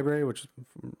had a library, which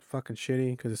was fucking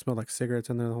shitty because it smelled like cigarettes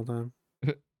in there the whole time.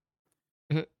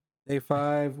 Day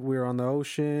 5, we were on the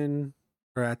ocean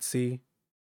or at sea.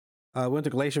 Went to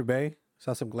Glacier Bay.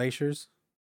 Saw some glaciers.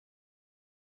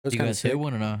 It was You kinda guys hit sick.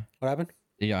 one or not? What happened?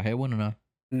 Did y'all hit one or not?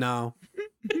 No.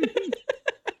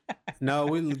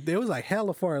 No, it was like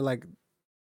hella far. Like,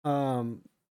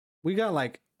 we got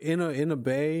like in a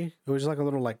bay. It was just like a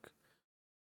little like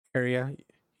area.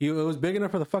 It was big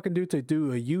enough for the fucking dude to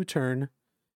do a U-turn.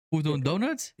 Who's doing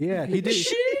donuts? Yeah, he did.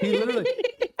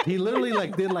 He literally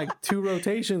like did like 2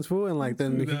 rotations, fool, and like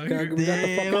then we got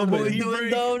the fuck my out boy of it. doing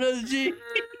donuts, G.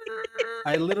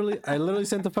 I literally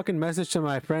sent the fucking message to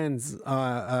my friends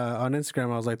on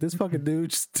Instagram. I was like, this fucking dude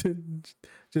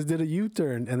just did a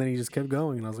U-turn, and then he just kept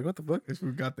going, and I was like, what the fuck?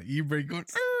 We got the e-brake going.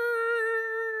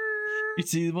 You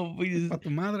see the motherfuckers? Pa tu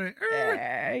madre.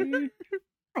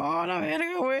 Oh,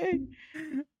 no, güey.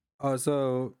 Oh,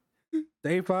 so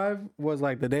day 5 was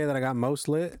like the day that I got most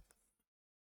lit.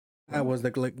 That was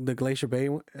the Glacier Bay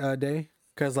day,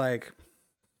 because like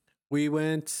we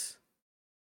went.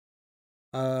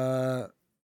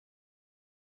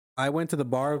 I went to the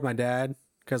bar with my dad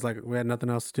because like we had nothing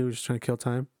else to do, just trying to kill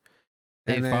time.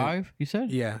 Day And then- 5, you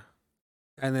said? Yeah,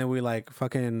 and then we like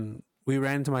we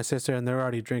ran into my sister and they were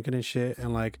already drinking and shit,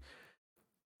 and like,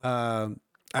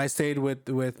 I stayed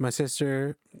with my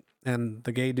sister and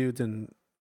the gay dudes and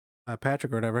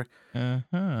Patrick or whatever,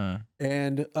 Uh-huh.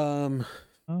 and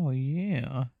Oh,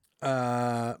 yeah.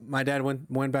 my dad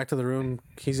went back to the room.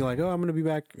 He's like, oh, I'm gonna be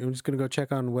back. I'm just gonna go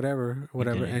check on whatever, did.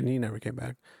 and he never came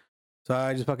back. So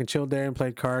I just fucking chilled there and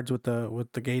played cards with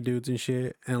the gay dudes and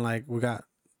shit, and like we got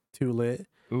too lit.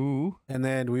 Ooh. And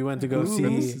then we went to go Ooh, where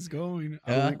this see. is going.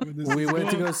 I Yeah. like where this We is went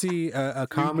to going. go see a You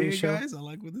comedy gay show. Guys, I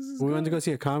like where this is We went to go going.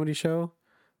 see a comedy show,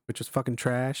 which was fucking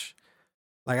trash.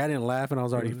 Like I didn't laugh, and I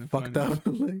was already wasn't fucked funny. up.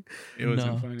 Like, It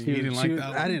wasn't No. funny. You didn't like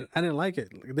that. I didn't like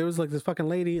it. Like, there was like this fucking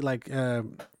lady, like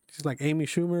she's like Amy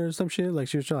Schumer or some shit. Like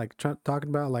she was talking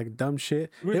about like dumb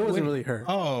shit. It wasn't really her.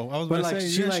 Oh, I was But, about like, to say,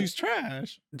 she, yeah, like- she's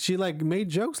trash. She like made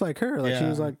jokes like her. Like she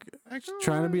was Yeah. like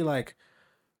trying to be like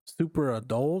super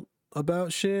adult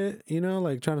about shit, you know,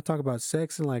 like trying to talk about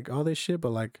sex and like all this shit,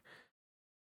 but like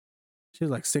she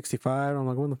was like 65. I'm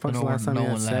like, when the fuck's the No last one- time you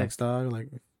no had one sex, dog? Like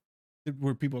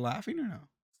Were people laughing or no?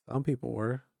 some people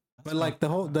were. But That's like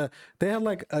fucked up. they had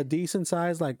like a decent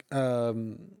size like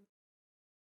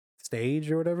stage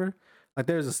or whatever. Like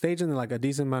there was a stage and then like a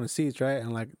decent amount of seats, right?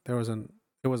 And like it wasn't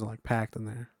like packed in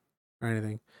there or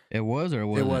anything. It was or it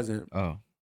wasn't? It wasn't. Oh.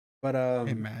 But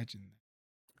Imagine.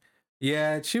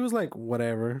 yeah, she was like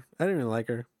whatever. I didn't really like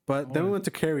her. But then we went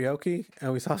to karaoke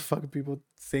and we saw fucking people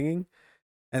singing.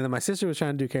 And then my sister was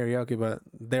trying to do karaoke, but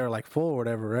they were like full or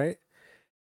whatever, right?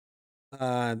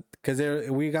 Because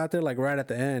we got there like right at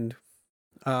the end.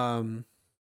 And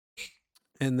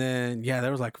then yeah,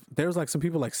 there was like some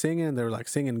people like singing. They were like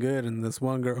singing good, and this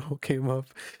one girl came up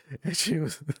and she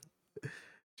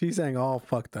sang all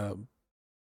fucked up.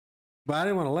 But I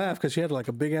didn't want to laugh because she had like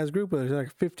a big ass group with her. There's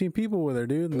like 15 people with her,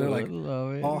 dude. And they're like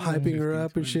all hyping her 15,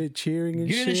 up and 20. shit, cheering and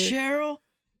Get it, shit. Cheryl.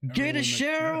 Get it,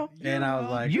 Cheryl. And I was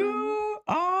like, You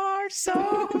are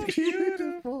so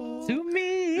beautiful to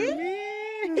me.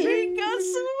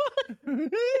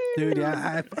 dude,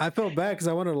 yeah, I felt bad because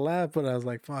I wanted to laugh, but I was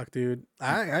like, fuck, dude.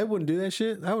 I wouldn't do that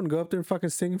shit. I wouldn't go up there and fucking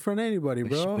sing in front of anybody,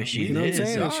 bro. But she You know what I'm did.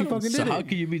 saying? And she fucking So did how it.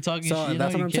 can you be talking So shit?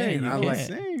 that's No, what you I'm saying. can't. I You was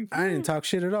can't. I didn't talk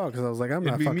shit at all because I was like, I'm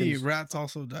It'd not be fucking. me. Rats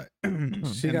also die. She And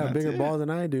got that's bigger it. balls than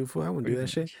I do. Fool. I wouldn't do that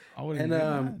shit. I wouldn't And do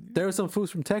that. there were some fools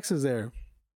from Texas there.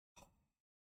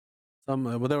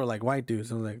 Well, they were like white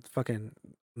dudes. I was like, fucking.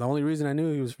 The only reason I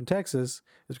knew he was from Texas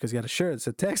is because he had a shirt that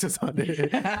said Texas on it.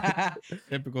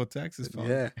 Typical Texas folk.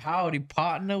 Yeah. Howdy,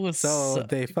 partner. What's So up?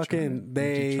 they What you fucking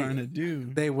trying to do?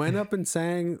 they went up and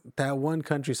sang that one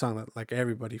country song that like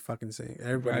everybody fucking sing.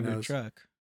 Everybody Drive your knows. truck.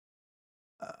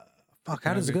 Fuck,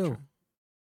 how does it Drive go? your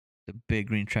The big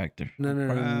green tractor. No, no,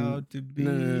 no, no, Proud to be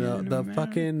no. an The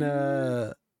fucking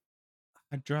American.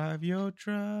 I drive your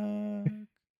truck.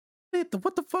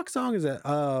 what the fuck song is that?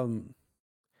 Proud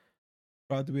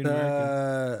to be an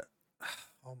American.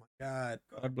 Oh my god.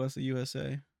 God bless the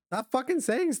USA. Stop fucking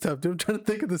saying stuff, dude. I'm trying to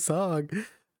think of the song.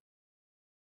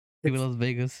 Viva Las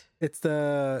Vegas. It's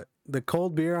the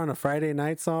cold beer on a Friday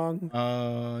night song.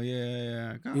 Oh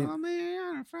yeah. Call Yeah. me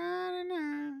on a Friday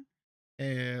night.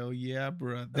 Hell yeah,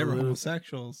 bro. They were little-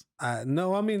 homosexuals.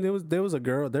 No, I mean there was a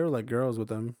girl. There were like girls with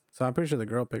them, so I'm pretty sure the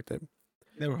girl picked it.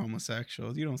 They were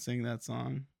homosexuals. You don't sing that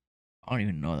song. I don't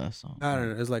even know that song. I don't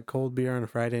know. It's like cold beer on a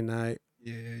Friday night.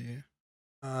 Yeah.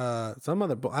 some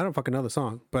other. I don't fucking know the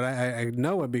song, but I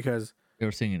know it because They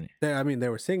were singing it. they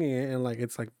were singing it, and like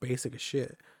it's like basic as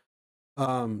shit.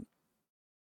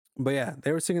 But yeah,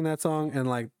 they were singing that song, and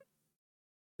like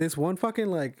this one fucking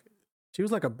like she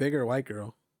was like a bigger white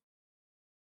girl.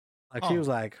 Like she was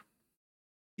like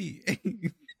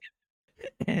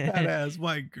that ass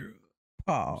white girl.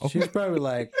 Oh, she was probably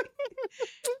like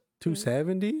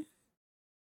 270.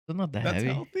 they're not that That's heavy.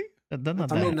 healthy. They're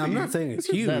not I that mean, I'm not saying it's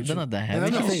huge. They're not that heavy.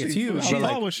 I'm not saying it's huge. How but,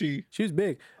 tall like, was she? she was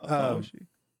big. How tall was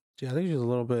she? I think she was a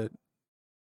little bit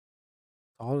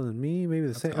taller than me. Maybe the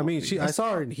That's same. I mean, healthy. I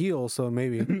saw her in heels, so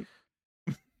maybe.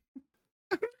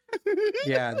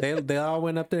 Yeah, they all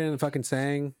went up there and fucking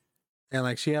sang, and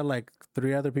like she had like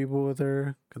 3 other people with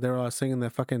her because they were all singing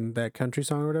that country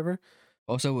song or whatever.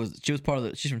 Also, she was part of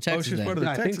the. She's from Texas. she was then. part of the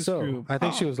I think Texas so. group. I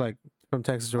think she Oh. was like from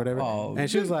Texas or whatever, Oh, and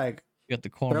she was like You got the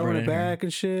cornbread. throwing it in her. back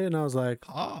and shit, and I was like,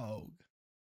 Hog.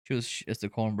 It's the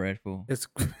cornbread fool. it's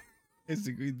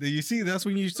You see, that's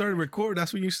when you started record.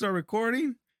 That's when you start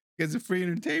recording. Gets it free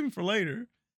entertainment for later.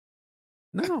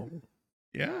 no,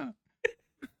 Yeah.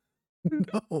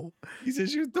 no. He said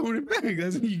she was throwing it back.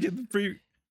 That's when you get the free.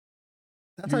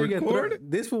 That's You how you get record?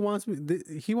 this one wants me.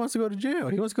 He wants to go to jail.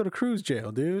 He wants to go to cruise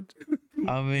jail, dude.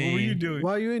 I mean, What were you doing?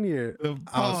 Why are you in here? The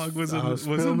Pog was I was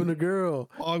filming a girl.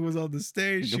 Pog was on the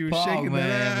stage. the She was Pog, shaking man.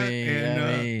 that ass,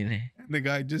 I mean, and the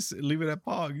guy just leave it at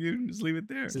Pog. You just leave it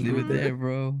there. just leave it there,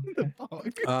 bro. The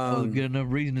Pog. That was a good Um, enough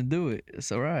reason to do it.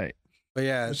 It's all right. but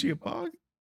yeah, Was she a Pog?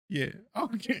 Yeah.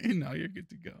 Okay. Now you're good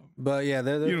to go. but yeah,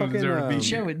 they're You don't fucking. deserve to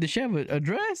be Did she have a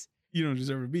dress? You don't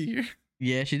deserve to be here.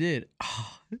 Yeah, she did.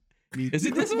 Oh, Me Is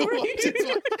it too. this one?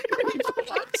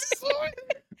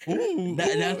 Ooh,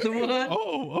 That's the one?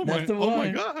 Oh That's the Oh my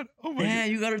one. god. Oh my yeah,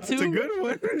 you got her too. That's a good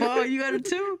one. Oh, you got her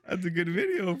too. That's a good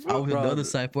video. I Bro. was on the other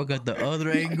side. I got the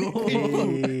other angle.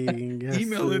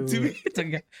 Email it to me. So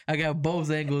I got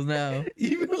both angles now.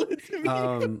 Email it to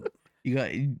me. You got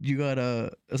a You got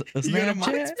a Snapchat.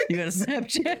 MySpace? You got a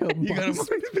Snapchat. You got a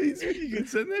MySpace? You can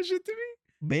send that shit to me.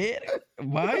 Man,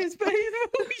 MySpace.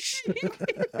 Shit.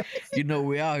 You know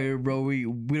we out here, bro. We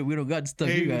don't got the stuff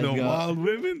Hey, you guys the got. wild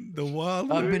women. The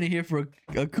wild I've women. been in here for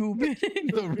a cool minute.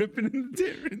 The ripping and the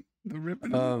tearing. The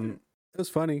ripping and the tearing. It was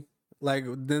funny. Like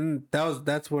then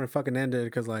that's when it fucking ended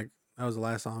because like that was the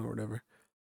last song or whatever.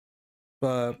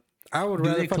 But I would Do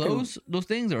rather they close those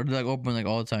things or do they like open like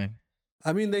all the time?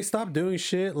 I mean, they stopped doing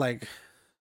shit. Like,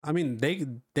 I mean,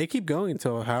 they keep going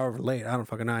until however late. I don't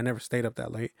fucking know. I never stayed up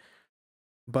that late.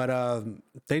 But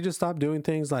they just stopped doing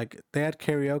things. Like they had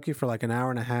karaoke for like an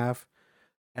hour and a half,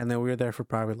 and then we were there for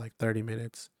probably like 30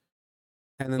 minutes.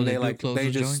 And then So they do close they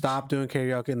the just joints? stopped doing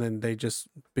karaoke, and then they just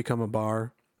become a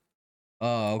bar,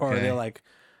 Oh, okay. or they like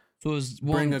so it's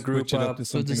bring one. a group switch it up up. to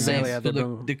So it's the something same. Yeah, So they the,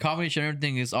 bring- the comedy show and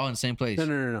everything is all in the same place.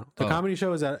 No. The Oh. comedy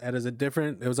show is at a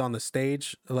different. It was on the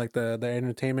stage, like the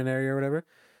entertainment area or whatever.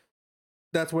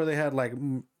 That's where they had like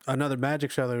another magic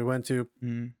show that we went to.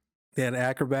 Mm. They had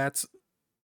acrobats.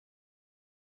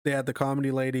 They had the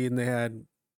comedy lady, and they had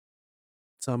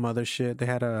some other shit. They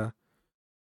had it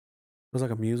was like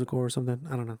a musical or something.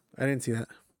 I don't know. I didn't see that,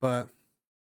 but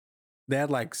they had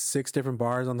like 6 different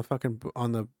bars on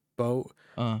the boat.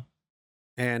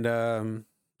 And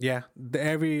yeah,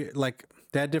 they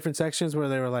had different sections where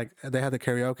they were like they had the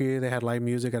karaoke, they had live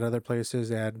music at other places,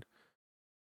 they had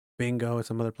bingo at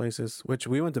some other places, which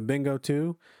we went to bingo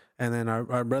too. And then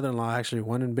our brother-in-law actually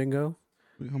won in bingo.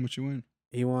 How much you win?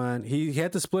 He won. He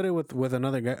had to split it with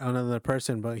another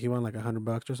person, but he won like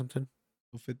 $100 or something.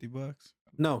 $50.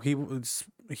 No, he won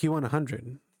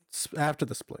 100 after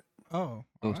the split, Oh,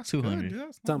 It was that's 200. good, yeah,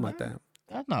 that's not something like bad. that.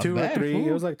 That's not 2 bad. or 3. Fool.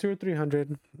 It was like 200 or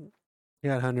 300. He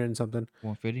had 100 and something.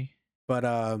 150. But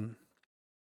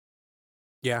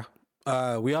yeah.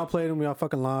 We all played and we all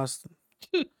fucking lost.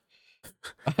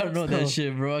 I don't know that So-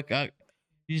 shit, bro.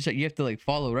 You have to like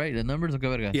follow right the numbers. Okay,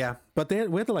 verga. Yeah, but we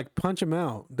had to like punch them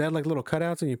out. They had like little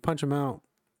cutouts and you punch them out.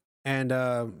 And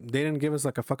they didn't give us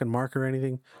like a fucking marker or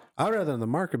anything. I would rather than the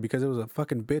marker because it was a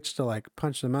fucking bitch to like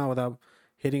punch them out without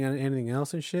hitting on anything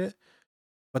else and shit.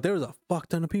 But there was a fuck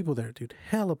ton of people there, dude.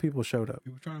 Hella people showed up,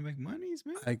 People trying to make monies,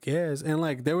 man. I guess. And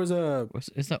like there was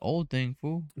It's the old thing,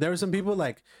 fool. there were some people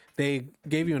like they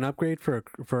gave you an upgrade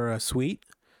for a suite.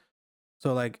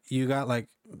 So like you got like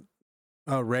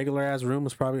a regular ass room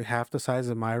was probably half the size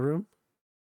of my room.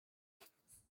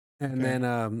 And Okay.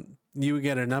 then you would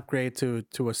get an upgrade to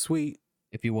a suite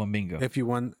If you won bingo. if you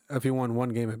won one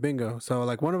game at bingo. So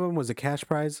like one of them was a cash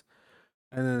prize,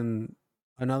 and then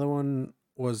another one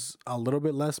was a little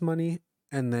bit less money,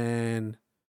 and then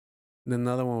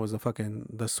another one was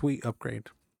the suite upgrade.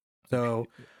 So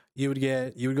you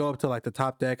would go up to like the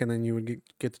top deck, and then you would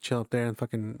get to chill up there and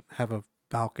fucking have a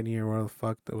balcony or whatever the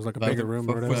fuck. That was like a bigger room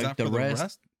or for whatever. like the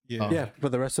rest? Yeah. Yeah, for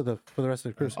the rest of the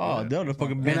cruise. Oh, they'll the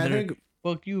fucking And been I there. think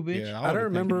Fuck you, bitch. Yeah, I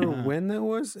don't would've taken remember that. when that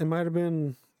was. It might have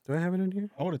been. Do I have it in here?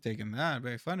 I would have taken that,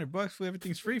 but $500 for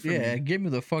everything's free for Yeah, me. give me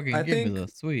the fucking. I Give me think the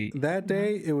sweet. That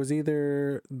day, it was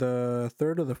either the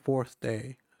third or the fourth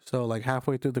day. So like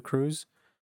halfway through the cruise,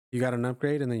 you got an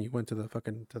upgrade, and then you went to the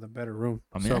better room.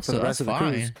 I mean, so that's, for the rest that's of the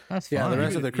fine. cruise, That's fine. yeah, the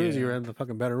rest of the cruise, Yeah. you were in the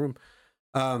fucking better room.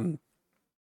 Oh,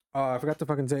 I forgot to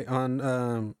fucking say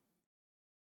on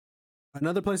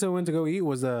another place I went to go eat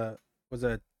was a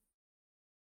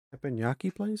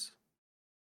teppanyaki place.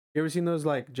 You ever seen those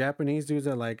like Japanese dudes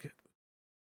that like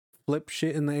flip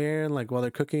shit in the air and like while they're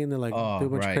cooking, they're like Oh, do a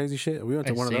bunch right. of crazy shit? We went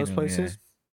to I've one of seen those them, places,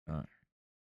 yeah.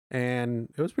 and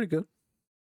it was pretty good.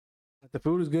 Like, the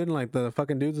food was good, and like the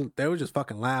fucking dudes, they were just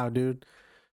fucking loud, dude.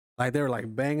 Like they were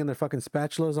like banging their fucking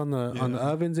spatulas on the Yeah.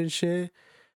 ovens and shit,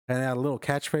 and they had little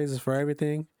catchphrases for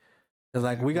everything. It's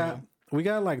like Yeah, we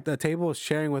got like the table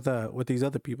sharing with these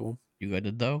other people. You got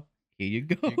the dough. Here you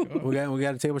go. Here you go. We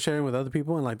got a table sharing with other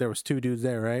people, and like there was 2 dudes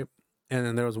there, right? And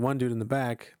then there was one dude in the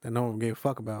back that no one gave a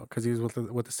fuck about because he was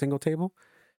with a single table.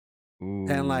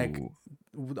 And, like,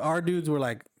 Ooh. Our dudes were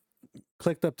like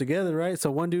clicked up together, right? So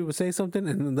one dude would say something,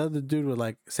 and then the other dude would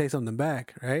like say something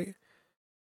back, right?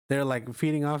 They're like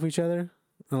feeding off each other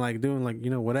and like doing like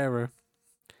whatever.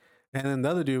 And then the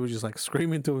other dude was just like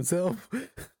screaming to himself,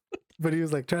 but he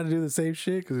was like trying to do the same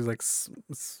shit because he was like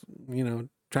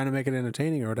trying to make it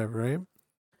entertaining or whatever, right?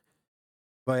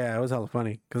 But yeah, it was hella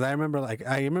funny because I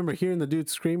remember hearing the dude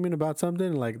screaming about something,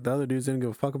 and like the other dudes didn't give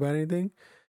a fuck about anything,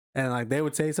 and like they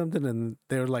would say something and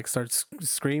they would like start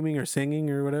screaming or singing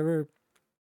or whatever.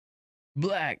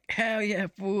 Black. Hell yeah,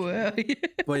 fool. Hell yeah.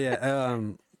 But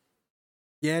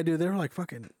yeah, dude, they were like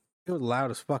fucking. It was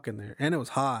loud as fuck in there, and it was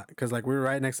hot because like we were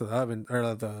right next to the oven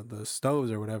or the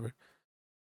stoves or whatever.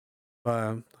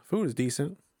 The food is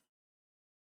decent.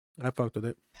 I fucked with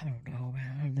it. I don't know,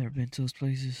 man. I've never been to those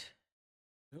places.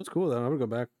 It was cool though. I would go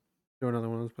back to another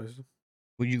one of those places.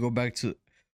 Would you go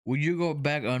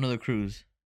back on another cruise?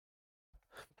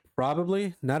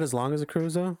 Probably not as long as a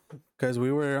cruise though, because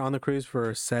we were on the cruise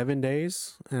for 7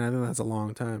 days, and I think that's a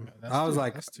long time. Yeah, that's I was too-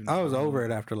 like, that's too I was long. over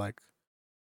it after like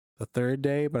the 3rd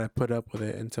day, but I put up with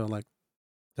it until like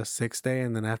the 6th day,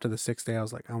 and then after the 6th day, I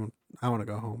was like, I want to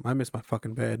go home. I miss my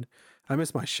fucking bed. I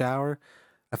miss my shower.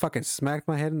 I fucking smacked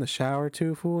my head in the shower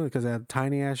too, fool, because I had a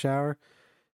tiny ass shower,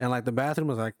 and like the bathroom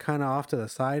was like kind of off to the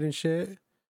side and shit.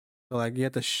 So like you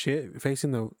had the shit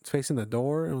facing the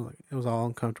door, and it was all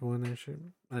uncomfortable in there and shit.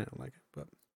 I didn't like it, but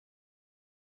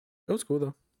it was cool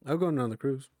though. I'll go on another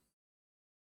cruise.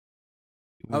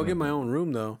 I'll get my own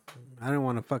room though. I don't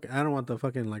want the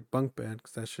fucking like bunk bed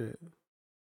because that shit.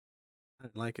 I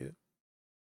didn't like it.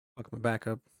 Fuck my back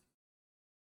up.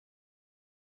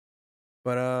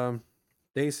 But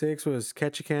day 6 was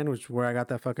Ketchikan, which is where I got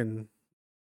that fucking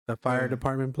the fire Yeah.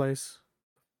 department place.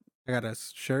 I got a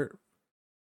shirt.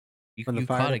 You, from the you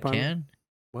fire caught a department. can?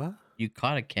 What? You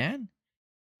caught a can?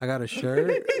 I got a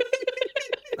shirt.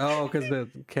 Oh, because the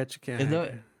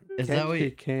Ketchikan. Is that what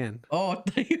you... can? Oh, I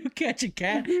thought you catch a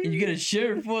cat and you get a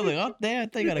shirt for like, oh damn, I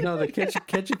think I got a No, the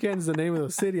Ketchikan is the name of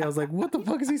the city. I was like, what the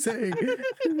fuck is he saying?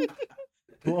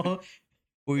 Well,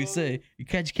 what you say? You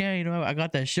catch a can, you know, I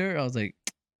got that shirt. I was like,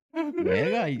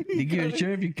 man, you get a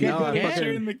shirt if you catch No, a I can.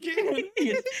 fucking- in the can.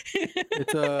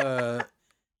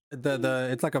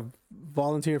 It's it's like a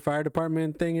volunteer fire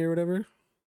department thing or whatever.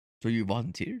 So you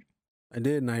volunteered? I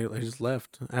did, and I just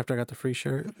left after I got the free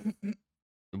shirt.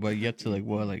 But you have to like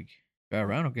what, like drive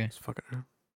around, okay? It's fucking.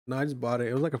 No, I just bought it.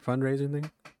 It was like a fundraising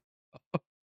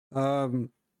thing.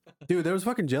 Dude, there was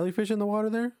fucking jellyfish in the water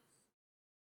there.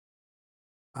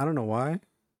 I don't know why,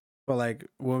 but like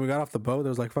when we got off the boat, there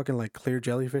was like fucking like clear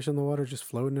jellyfish in the water just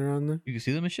floating around there. You can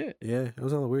see them and shit. Yeah, it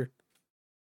was hella weird.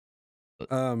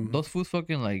 Those foods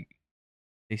fucking like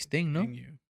they sting, no? Dang you.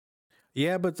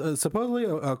 Yeah, but supposedly,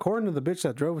 according to the bitch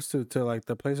that drove us to like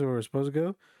the place where we were supposed to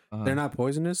go, they're not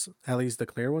poisonous. At least the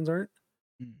clear ones aren't.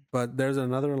 Mm. But there's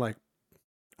another like,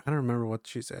 I don't remember what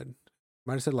she said.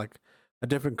 Might have said like a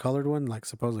different colored one. Like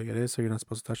supposedly it is, so you're not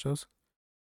supposed to touch those.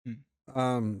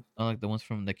 Mm. Not like the ones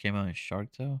from that came out in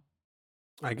Shark Tale.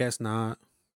 I guess not.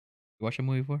 You watch that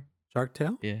movie before? Shark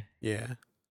Tale? Yeah. Yeah,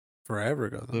 forever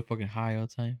ago though. They're fucking high all the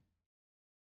time.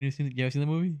 You ever seen the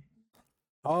movie?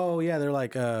 Oh yeah, they're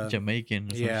like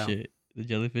Jamaican or some yeah. shit. The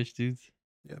jellyfish dudes.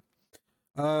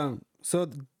 So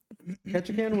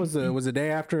Ketchikan was the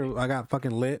day after I got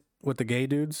fucking lit with the gay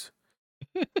dudes.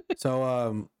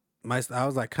 So I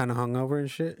was like kind of hungover and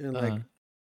shit, and like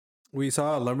we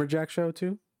saw a lumberjack show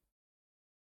too.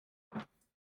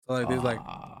 So like these like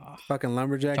fucking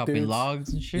lumberjack chopping dudes.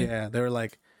 logs and shit. Yeah, they were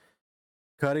like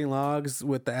cutting logs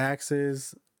with the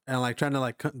axes and like trying to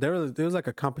like there was like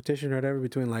a competition or whatever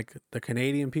between like the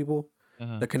Canadian people,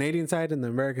 the Canadian side and the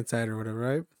American side or whatever,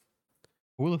 right?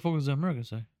 Who the fuck was the American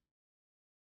side?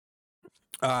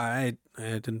 I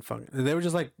didn't fucking. They were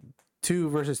just like 2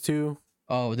 versus 2.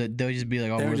 Oh, they'll just be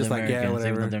like, oh, They were we're just the like, yeah, Americans,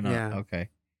 even though whatever. they're not. Yeah. Okay.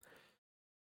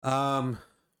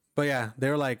 But yeah, they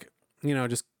were like, you know,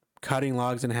 just cutting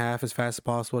logs in half as fast as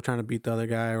possible, trying to beat the other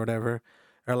guy or whatever,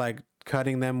 or like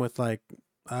cutting them with like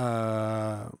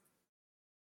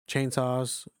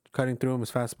chainsaws, cutting through them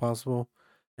as fast as possible,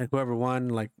 and whoever won,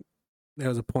 like, there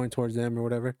was a point towards them or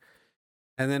whatever.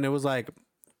 And then it was like,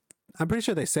 I'm pretty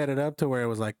sure they set it up to where it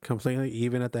was like completely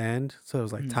even at the end, so it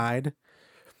was like tied.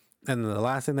 And the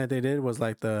last thing that they did was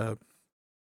like the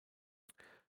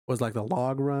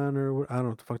log run, or I don't know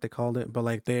what the fuck they called it, but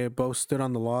like they both stood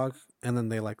on the log and then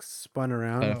they like spun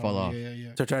around Let it fall off.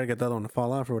 Yeah. to try to get the other one to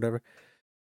fall off or whatever.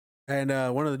 And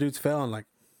one of the dudes fell and like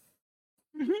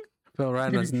fell right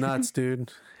on his nuts,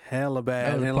 dude. Hella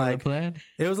bad. That was And part like of the plan.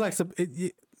 it was like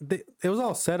it was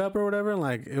all set up or whatever, and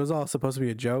like it was all supposed to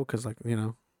be a joke because, like, you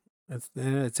know,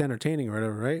 it's entertaining or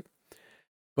whatever, right?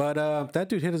 But that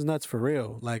dude hit his nuts for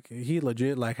real. Like he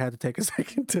legit like had to take a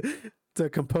second to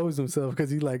compose himself because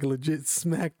he like legit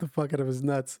smacked the fuck out of his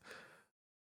nuts.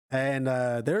 And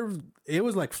it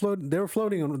was like they were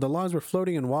floating. The logs were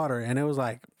floating in water, and it was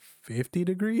like 50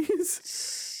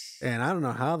 degrees. And I don't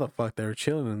know how the fuck they were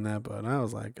chilling in that, but I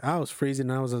was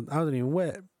freezing. I wasn't even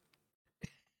wet.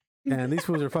 And these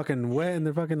fools are fucking wet, and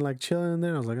they're fucking like chilling in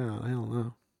there. I was like, oh, I don't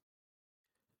know.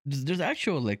 There's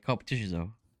actual like competitions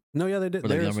though. No, yeah, they did. For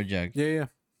like lumberjack. Yeah.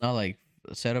 Not like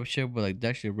setup shit, but like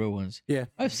actually real ones. Yeah.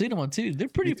 I've seen them on too. They're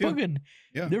pretty too. fucking.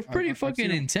 Yeah, They're pretty I've fucking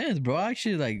seen 'em. intense, bro.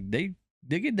 Actually, like they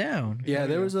get down. Yeah,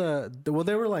 there was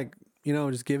they were like, you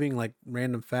know, just giving like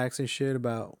random facts and shit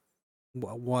about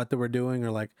what they were doing,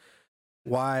 or like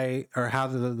why or how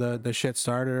the shit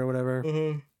started or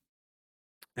whatever.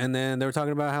 And then they were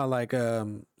talking about how like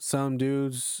some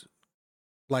dudes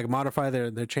like modify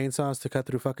their chainsaws to cut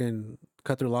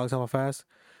through logs hella fast,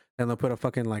 and they'll put a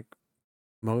fucking like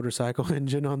motorcycle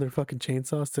engine on their fucking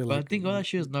chainsaws to But like. I think all that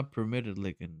shit is not permitted,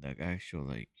 like in like actual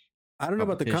like. I don't know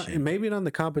about competition. maybe not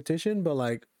the competition, but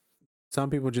like some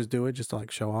people just do it just to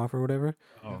like show off or whatever.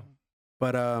 Oh.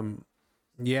 But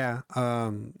yeah.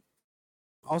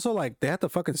 Also, like they had to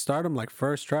fucking start them like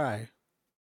first try.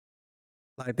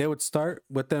 Like they would start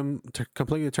with them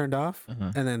completely turned off,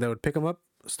 and then they would pick them up,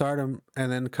 start them,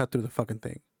 and then cut through the fucking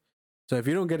thing. So if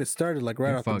you don't get it started like right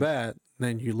You're off the fucked. bat,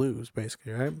 then you lose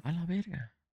basically, right? I love it.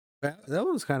 That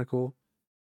one was kind of cool.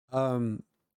 And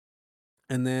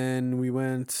then we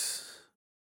went.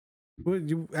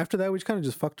 After that, we just kind of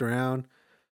just fucked around.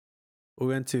 We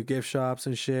went to gift shops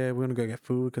and shit. We went to go get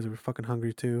food because we were fucking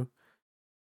hungry too.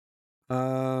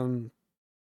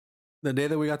 The day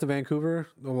that we got to Vancouver,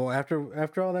 well,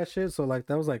 after all that shit, so like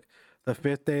that was like the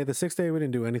 5th day. The 6th day we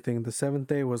didn't do anything. The 7th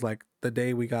day was like the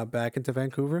day we got back into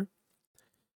Vancouver.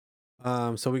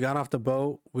 So we got off the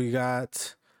boat.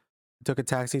 Took a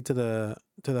taxi to the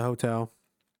hotel,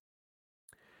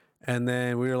 and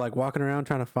then we were like walking around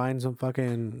trying to find some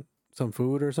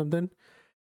food or something,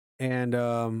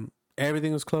 and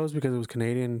everything was closed because it was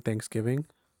Canadian Thanksgiving.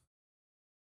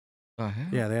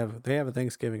 Yeah, they have a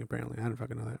Thanksgiving apparently. I didn't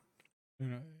fucking know that.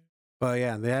 But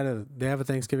yeah, they have a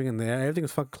Thanksgiving, and everything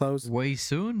was fucking closed. Way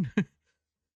soon. What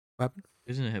happened?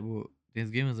 Isn't it? Well,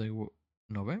 Thanksgiving is like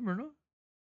November, no?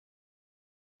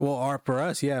 Well, for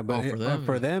us, yeah, but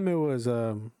for them. it was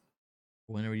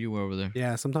Whenever you were over there.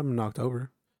 yeah, sometime in October.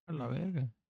 I love it.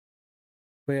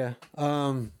 But yeah,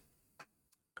 I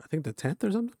think the 10th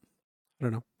or something. I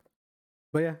don't know.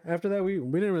 But yeah, after that we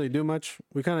didn't really do much.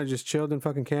 We kind of just chilled in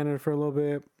fucking Canada for a little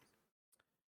bit.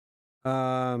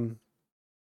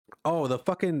 Oh, the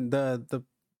fucking the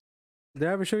did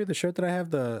I ever show you the shirt that I have,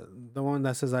 the one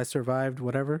that says I survived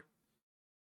whatever?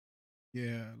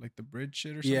 Yeah, like the bridge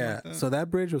shit or something Yeah, like that. so that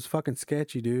bridge was fucking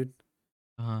sketchy, dude.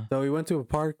 So we went to a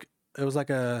park. It was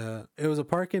a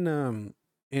park in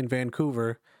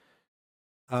Vancouver.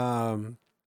 That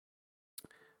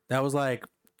was like,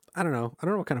 I don't know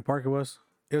what kind of park it was.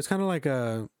 It was kind of like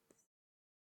I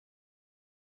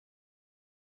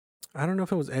don't know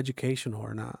if it was educational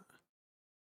or not,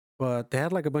 but they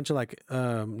had like a bunch of like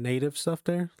native stuff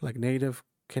there, like native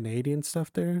Canadian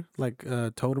stuff there, like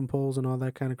totem poles and all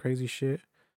that kind of crazy shit.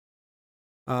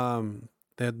 They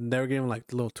were giving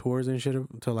like little tours and shit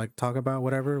to like talk about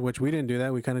whatever, which we didn't do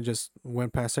that. We kind of just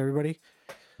went past everybody.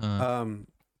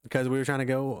 Because we were trying to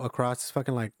go across this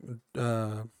fucking like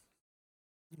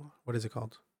what is it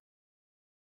called?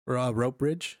 rope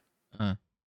bridge. Uh.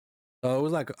 So it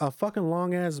was like a fucking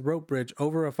long ass rope bridge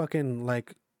over a fucking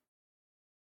like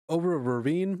over a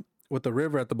ravine with the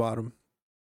river at the bottom.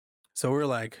 So we're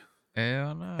like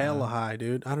Hell no. hella high,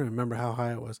 dude. I don't remember how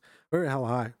high it was. We were hella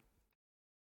high.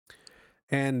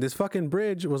 And this fucking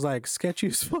bridge was like sketchy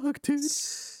as fuck, dude.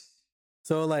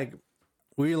 So like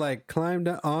we like climbed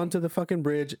onto the fucking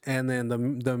bridge, and then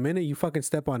the minute you fucking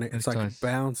step on it, it's like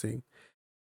bouncing.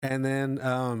 And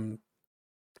then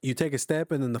you take a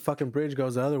step, and then the fucking bridge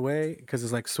goes the other way because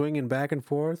it's like swinging back and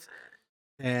forth.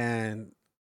 And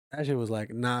that shit was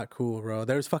like not cool, bro.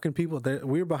 There's fucking people there.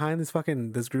 We were behind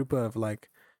this group of like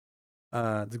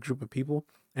the group of people,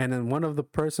 and then one of the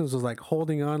persons was like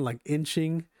holding on, like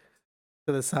inching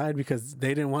to the side because they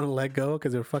didn't want to let go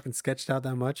because they were fucking sketched out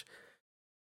that much.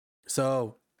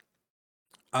 So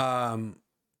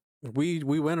we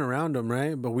went around them,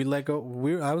 right? But we let go.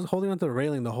 I was holding onto the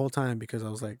railing the whole time because I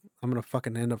was like, I'm gonna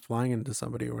fucking end up flying into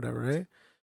somebody or whatever, right?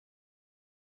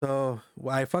 So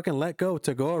I fucking let go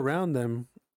to go around them,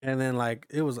 and then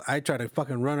like I tried to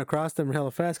fucking run across them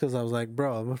hella fast because I was like,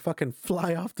 bro, I'm gonna fucking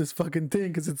fly off this fucking thing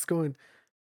because it's going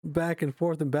back and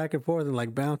forth and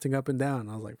like bouncing up and down.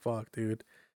 I was like, fuck, dude,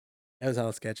 that was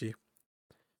hella sketchy.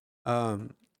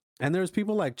 And there's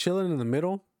people like chilling in the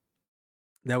middle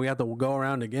that we have to go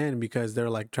around again because they're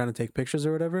like trying to take pictures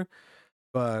or whatever.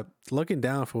 But looking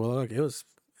down for look, it was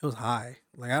high.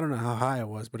 Like I don't know how high it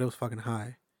was, but it was fucking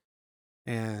high.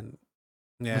 And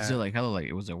yeah, was it like hella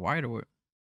like was it wide or what?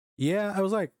 Yeah, I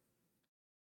was like,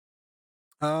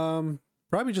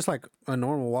 probably just like a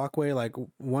normal walkway. Like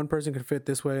one person could fit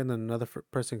this way, and then another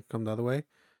person could come the other way,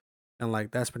 and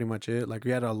like that's pretty much it. Like we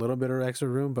had a little bit of extra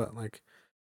room, but like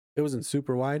it wasn't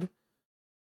super wide.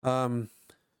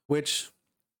 Which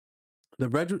the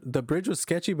bridge was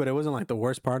sketchy, but it wasn't like the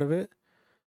worst part of it.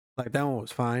 Like that one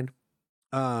was fine.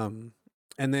 And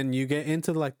then you get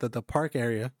into like the park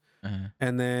area,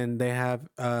 and then they have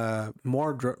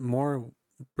more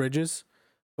bridges,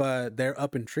 but they're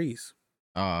up in trees.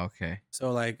 Oh, okay.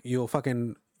 So like you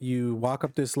walk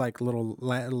up this like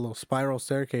little spiral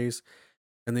staircase,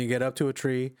 and then you get up to a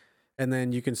tree, and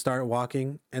then you can start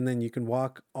walking, and then you can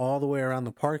walk all the way around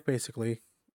the park basically.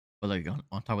 But like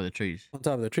on top of the trees. On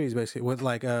top of the trees, basically, with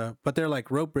like but they're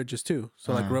like rope bridges too.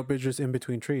 So like rope bridges in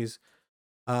between trees,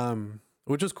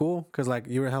 which is cool because like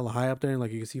you were hella high up there and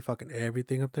like you can see fucking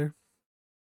everything up there.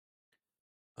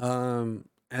 And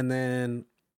then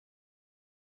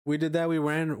we did that. We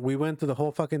went through the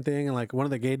whole fucking thing, and like one of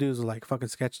the gay dudes was like fucking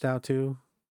sketched out too,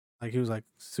 like he was like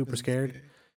super scared.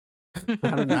 I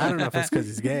don't know if it's because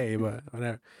he's gay, but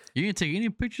whatever. You didn't take any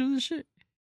pictures of this shit?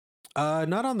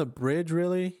 Not on the bridge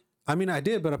really. I mean, I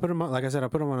did, but I put them on, like I said, I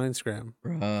put them on Instagram.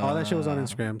 All that shit was on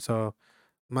Instagram, so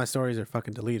my stories are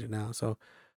fucking deleted now. So,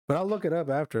 but I'll look it up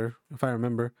after if I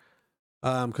remember,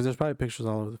 because there's probably pictures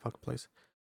all over the fucking place.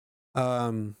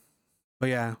 But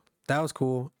yeah, that was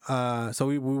cool. So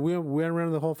we went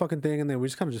around the whole fucking thing, and then we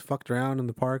just kind of fucked around in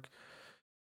the park,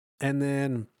 and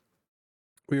then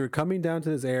we were coming down to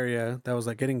this area that was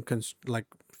like getting like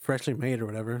freshly made or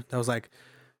whatever. That was like.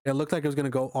 It looked like it was going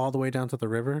to go all the way down to the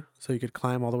river. So you could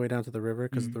climb all the way down to the river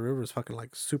because the river is fucking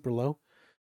like super low.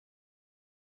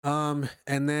 And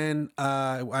then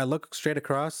I look straight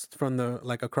across from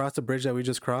across the bridge that we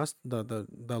just crossed, the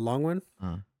long one.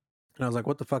 And I was like,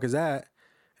 what the fuck is that?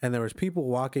 And there was people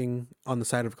walking on the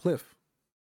side of a cliff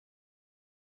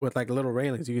with like little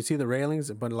railings. You could see the railings,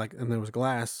 but like, and there was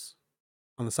glass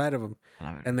on the side of them.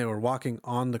 And they were walking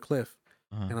on the cliff.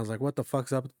 And I was like, what the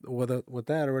fuck's up with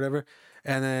that or whatever?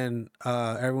 And then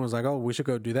everyone was like, oh, we should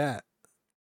go do that.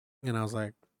 And I was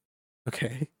like,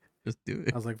 okay. Just do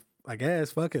it. I was like, I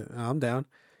guess, fuck it. I'm down.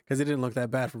 Because it didn't look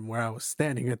that bad from where I was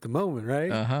standing at the moment,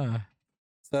 right?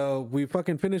 So we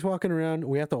fucking finished walking around.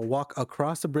 We have to walk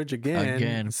across the bridge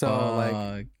again. So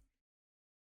like,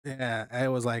 yeah, it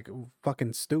was like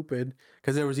fucking stupid.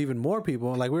 Because there was even more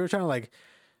people. Like we were trying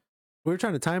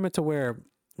to time it to where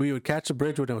we would catch the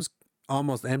bridge when it was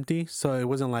almost empty, so it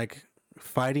wasn't like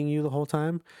fighting you the whole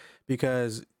time,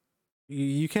 because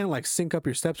you can't like sync up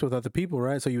your steps with other people,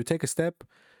 right? So you would take a step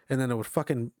and then it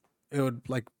would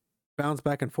like bounce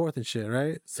back and forth and shit,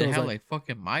 right? So they had like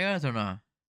fucking Mayas or not?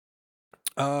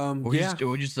 Or yeah,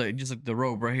 just like the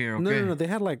rope right here. Okay. No, they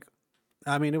had like,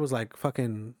 I mean, it was like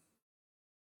fucking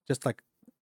just like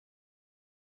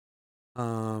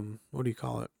what do you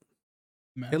call it?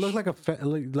 Mesh. It looked like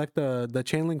like the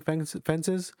chain link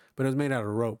fences, but it was made out of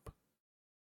rope. You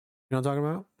know what I'm talking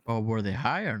about? Oh, were they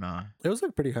high or not? It was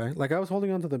like pretty high. Like I was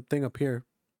holding onto the thing up here,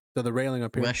 to the railing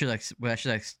up here. Was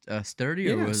actually sturdy?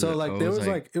 Yeah. Or was so like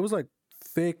it was like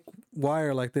thick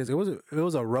wire like this. It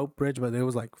was a rope bridge, but it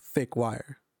was like thick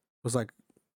wire. was like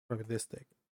probably this thick.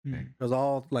 Hmm. Okay. It was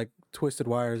all like twisted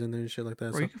wires in there and shit like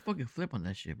that. Bro, So, you can fucking flip on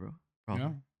that shit, bro. Probably.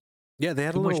 Yeah. yeah, they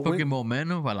had Too a much little fucking wind,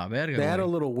 momentum. A la verga, they had a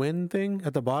güey. little wind thing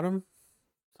at the bottom.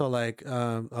 So like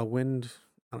a wind,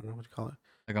 I don't know what you call it.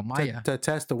 Like a To, Maya. to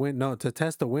test the wind, no, to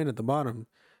test the wind at the bottom.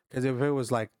 Because if it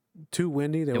was like too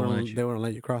windy, They won't let you. they wouldn't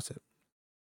let you cross it.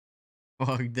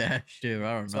 Fuck that shit.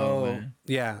 I don't know, So man.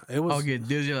 yeah, it was. I'll get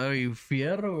dizzy like you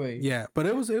fierro, güey. Yeah, but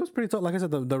it was pretty tall. Like I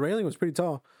said, the railing was pretty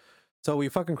tall. So we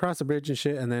fucking crossed the bridge and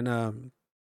shit, and then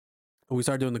we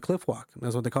started doing the cliff walk.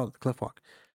 That's what they call it, the cliff walk.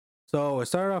 So it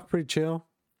started off pretty chill.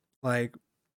 Like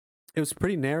it was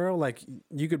pretty narrow. Like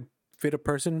you could fit a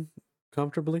person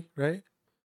comfortably, right?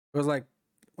 It was like,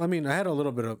 I mean, I had a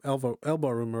little bit of elbow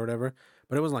room or whatever,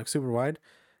 but it wasn't like super wide.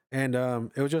 And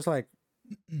it was just like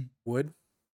wood,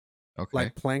 Okay.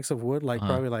 like planks of wood, like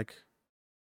Uh-huh. probably like.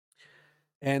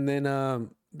 And then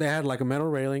they had like a metal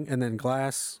railing and then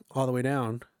glass all the way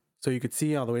down, so you could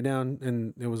see all the way down,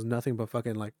 and it was nothing but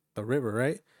fucking like the river,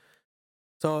 right?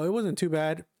 So it wasn't too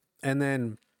bad. And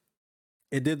then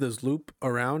it did this loop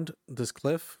around this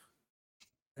cliff,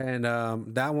 and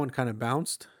that one kind of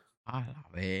bounced. A la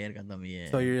verga también.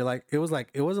 So you're like, it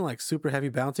wasn't like super heavy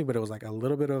bouncing, but it was like a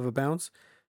little bit of a bounce.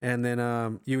 And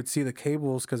then you would see the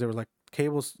cables, because there were like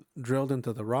cables drilled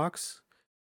into the rocks,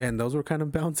 and those were kind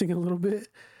of bouncing a little bit.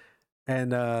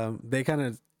 And they kind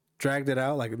of dragged it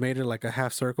out, like made it like a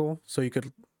half circle, so you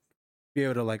could be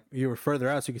able to, like, you were further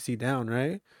out so you could see down,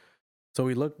 right? So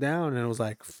we looked down and it was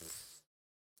like,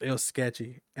 it was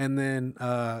sketchy. And then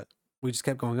we just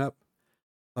kept going up.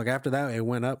 Like after that, it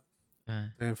went up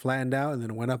and flattened out, and then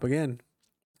it went up again,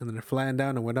 and then it flattened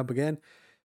down and went up again.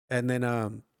 And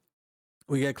then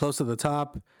we get close to the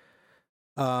top,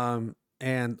 and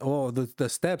the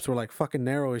steps were like fucking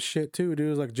narrow as shit too, dude. It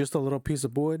was like just a little piece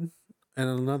of wood and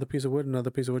another piece of wood,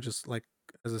 just like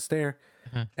as a stair.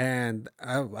 Uh-huh. And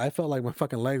I felt like my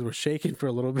fucking legs were shaking for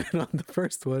a little bit on the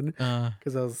first one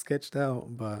because I was sketched out.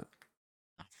 But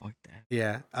fuck that.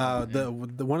 yeah, the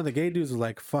one of the gay dudes was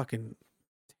like fucking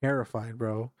terrified,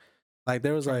 bro. Like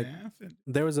there was like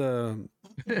there was a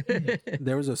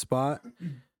spot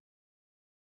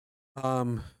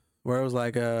where it was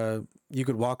like you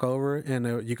could walk over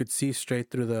and you could see straight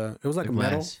through the, it was like a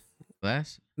metal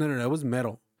glass. no it was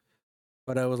metal,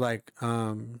 but it was like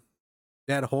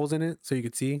it had holes in it so you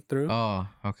could see through. Oh,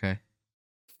 okay.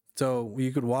 So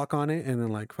you could walk on it and then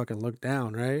like fucking look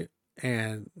down, right?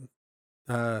 And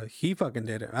he fucking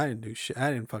did it. I didn't do shit.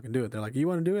 I didn't fucking do it. They're like, "You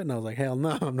want to do it?" And I was like, "Hell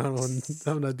no, I'm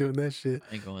not doing that shit."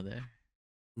 I ain't going there.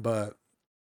 But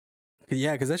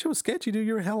yeah, because that shit was sketchy, dude.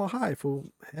 You were hella high,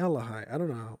 fool. Hella high. I don't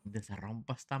know. Se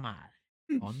rompa esta madre.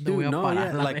 Dude, no,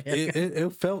 yeah, like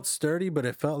it felt sturdy, but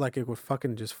it felt like it would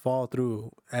fucking just fall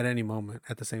through at any moment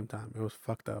at the same time. It was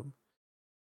fucked up.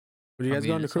 Would you guys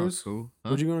go on a cruise? Cool. Huh?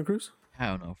 Would you go on a cruise?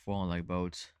 Hell no, falling like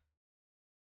boats.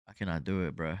 I cannot do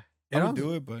it, bruh. I would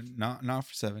do it, but not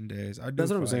for 7 days. I'd do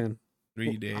That's it what for I'm like saying.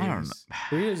 3 days. I don't know.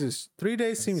 3 days is 3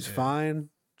 days That's seems it. fine.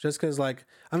 Just because, like,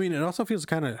 I mean, it also feels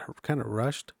kind of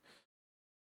rushed.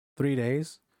 3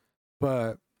 days,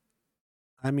 but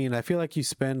I mean, I feel like you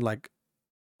spend like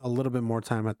a little bit more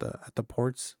time at the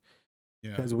ports.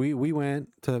 Yeah. Because we went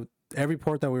to every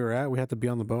port that we were at. We had to be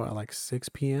on the boat at like 6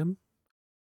 p.m.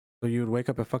 So you would wake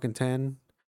up at fucking 10,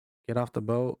 get off the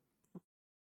boat,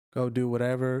 go do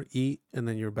whatever, eat, and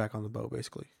then you're back on the boat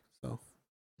basically. So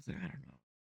I don't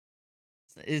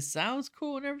know. It sounds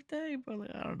cool and everything, but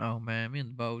like, I don't know, man. Me and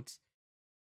the boats,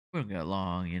 we don't get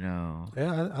along, you know.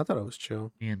 yeah, I thought it was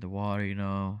chill. Me and the water, you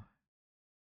know.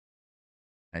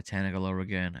 Titanic all over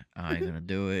again. I ain't gonna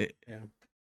do it. Yeah,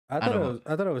 I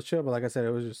thought it was chill, but like I said, it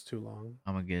was just too long.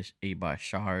 I'm gonna get ate by a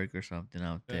shark or something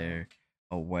out Yeah. there.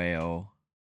 A whale.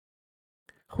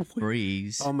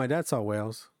 Freeze. Oh, my dad saw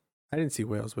whales. I didn't see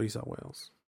whales, but he saw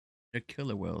whales. They're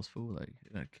killer whales, fool. Like,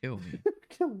 they're gonna kill me.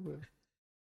 Killer whale.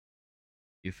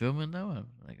 You feel me though? I'm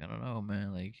like, I don't know,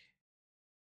 man. Like,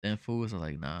 them fools are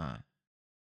like, nah.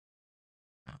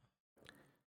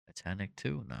 Titanic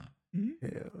too? Nah. Mhm.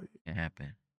 Hell Can't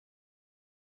happen.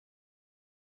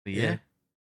 But Yeah. yeah.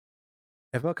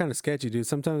 It felt kind of sketchy, dude.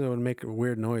 Sometimes it would make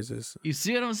weird noises. You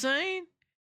see what I'm saying?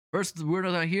 First, the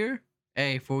weirdos out here.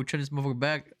 Hey, for turn this motherfucker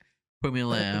back, put me in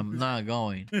land. I'm not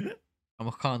going.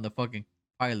 I'm calling the fucking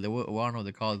pilot. What I don't know what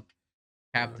they're called.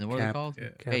 Captain. What are they called? yeah.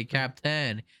 Hey,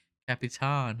 Captain.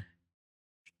 Capitan.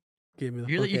 Give me the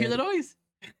You hear fuck the out. noise?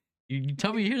 You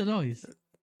tell me you hear the noise.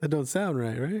 That don't sound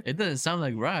right, right? It doesn't sound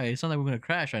like right. It sounds like we're gonna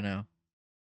crash right now.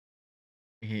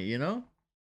 You know?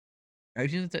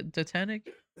 Have you seen the Titanic?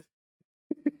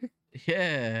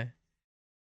 Yeah.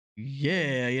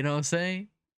 Yeah, you know what I'm saying?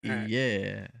 Alright.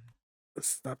 Yeah. Let's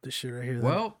stop this shit right here. then.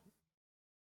 Well,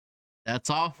 That's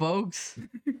all, folks.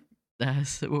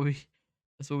 That's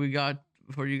what we got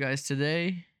for you guys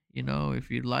today. You know, if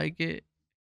you like it,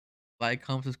 like,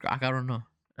 comment, subscribe. I don't know.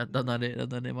 That's not it.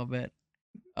 That's not it. My bad.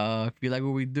 If you like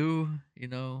what we do, you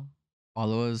know,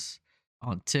 follow us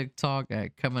on TikTok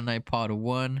at Come at Night Pod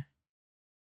 1,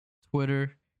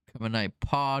 Twitter Come at Night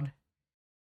Pod,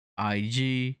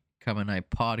 IG Come at Night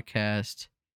Podcast,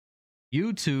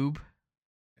 YouTube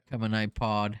Come at Night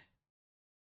Pod,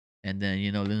 and then,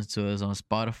 you know, listen to us on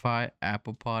Spotify,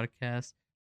 Apple Podcasts,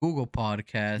 Google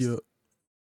Podcasts,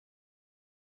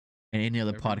 and any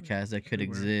other podcast that could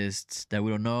exist that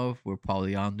we don't know of. We're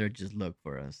probably on there. Just look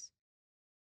for us.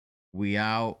 We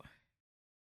out.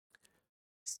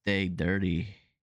 Stay dirty.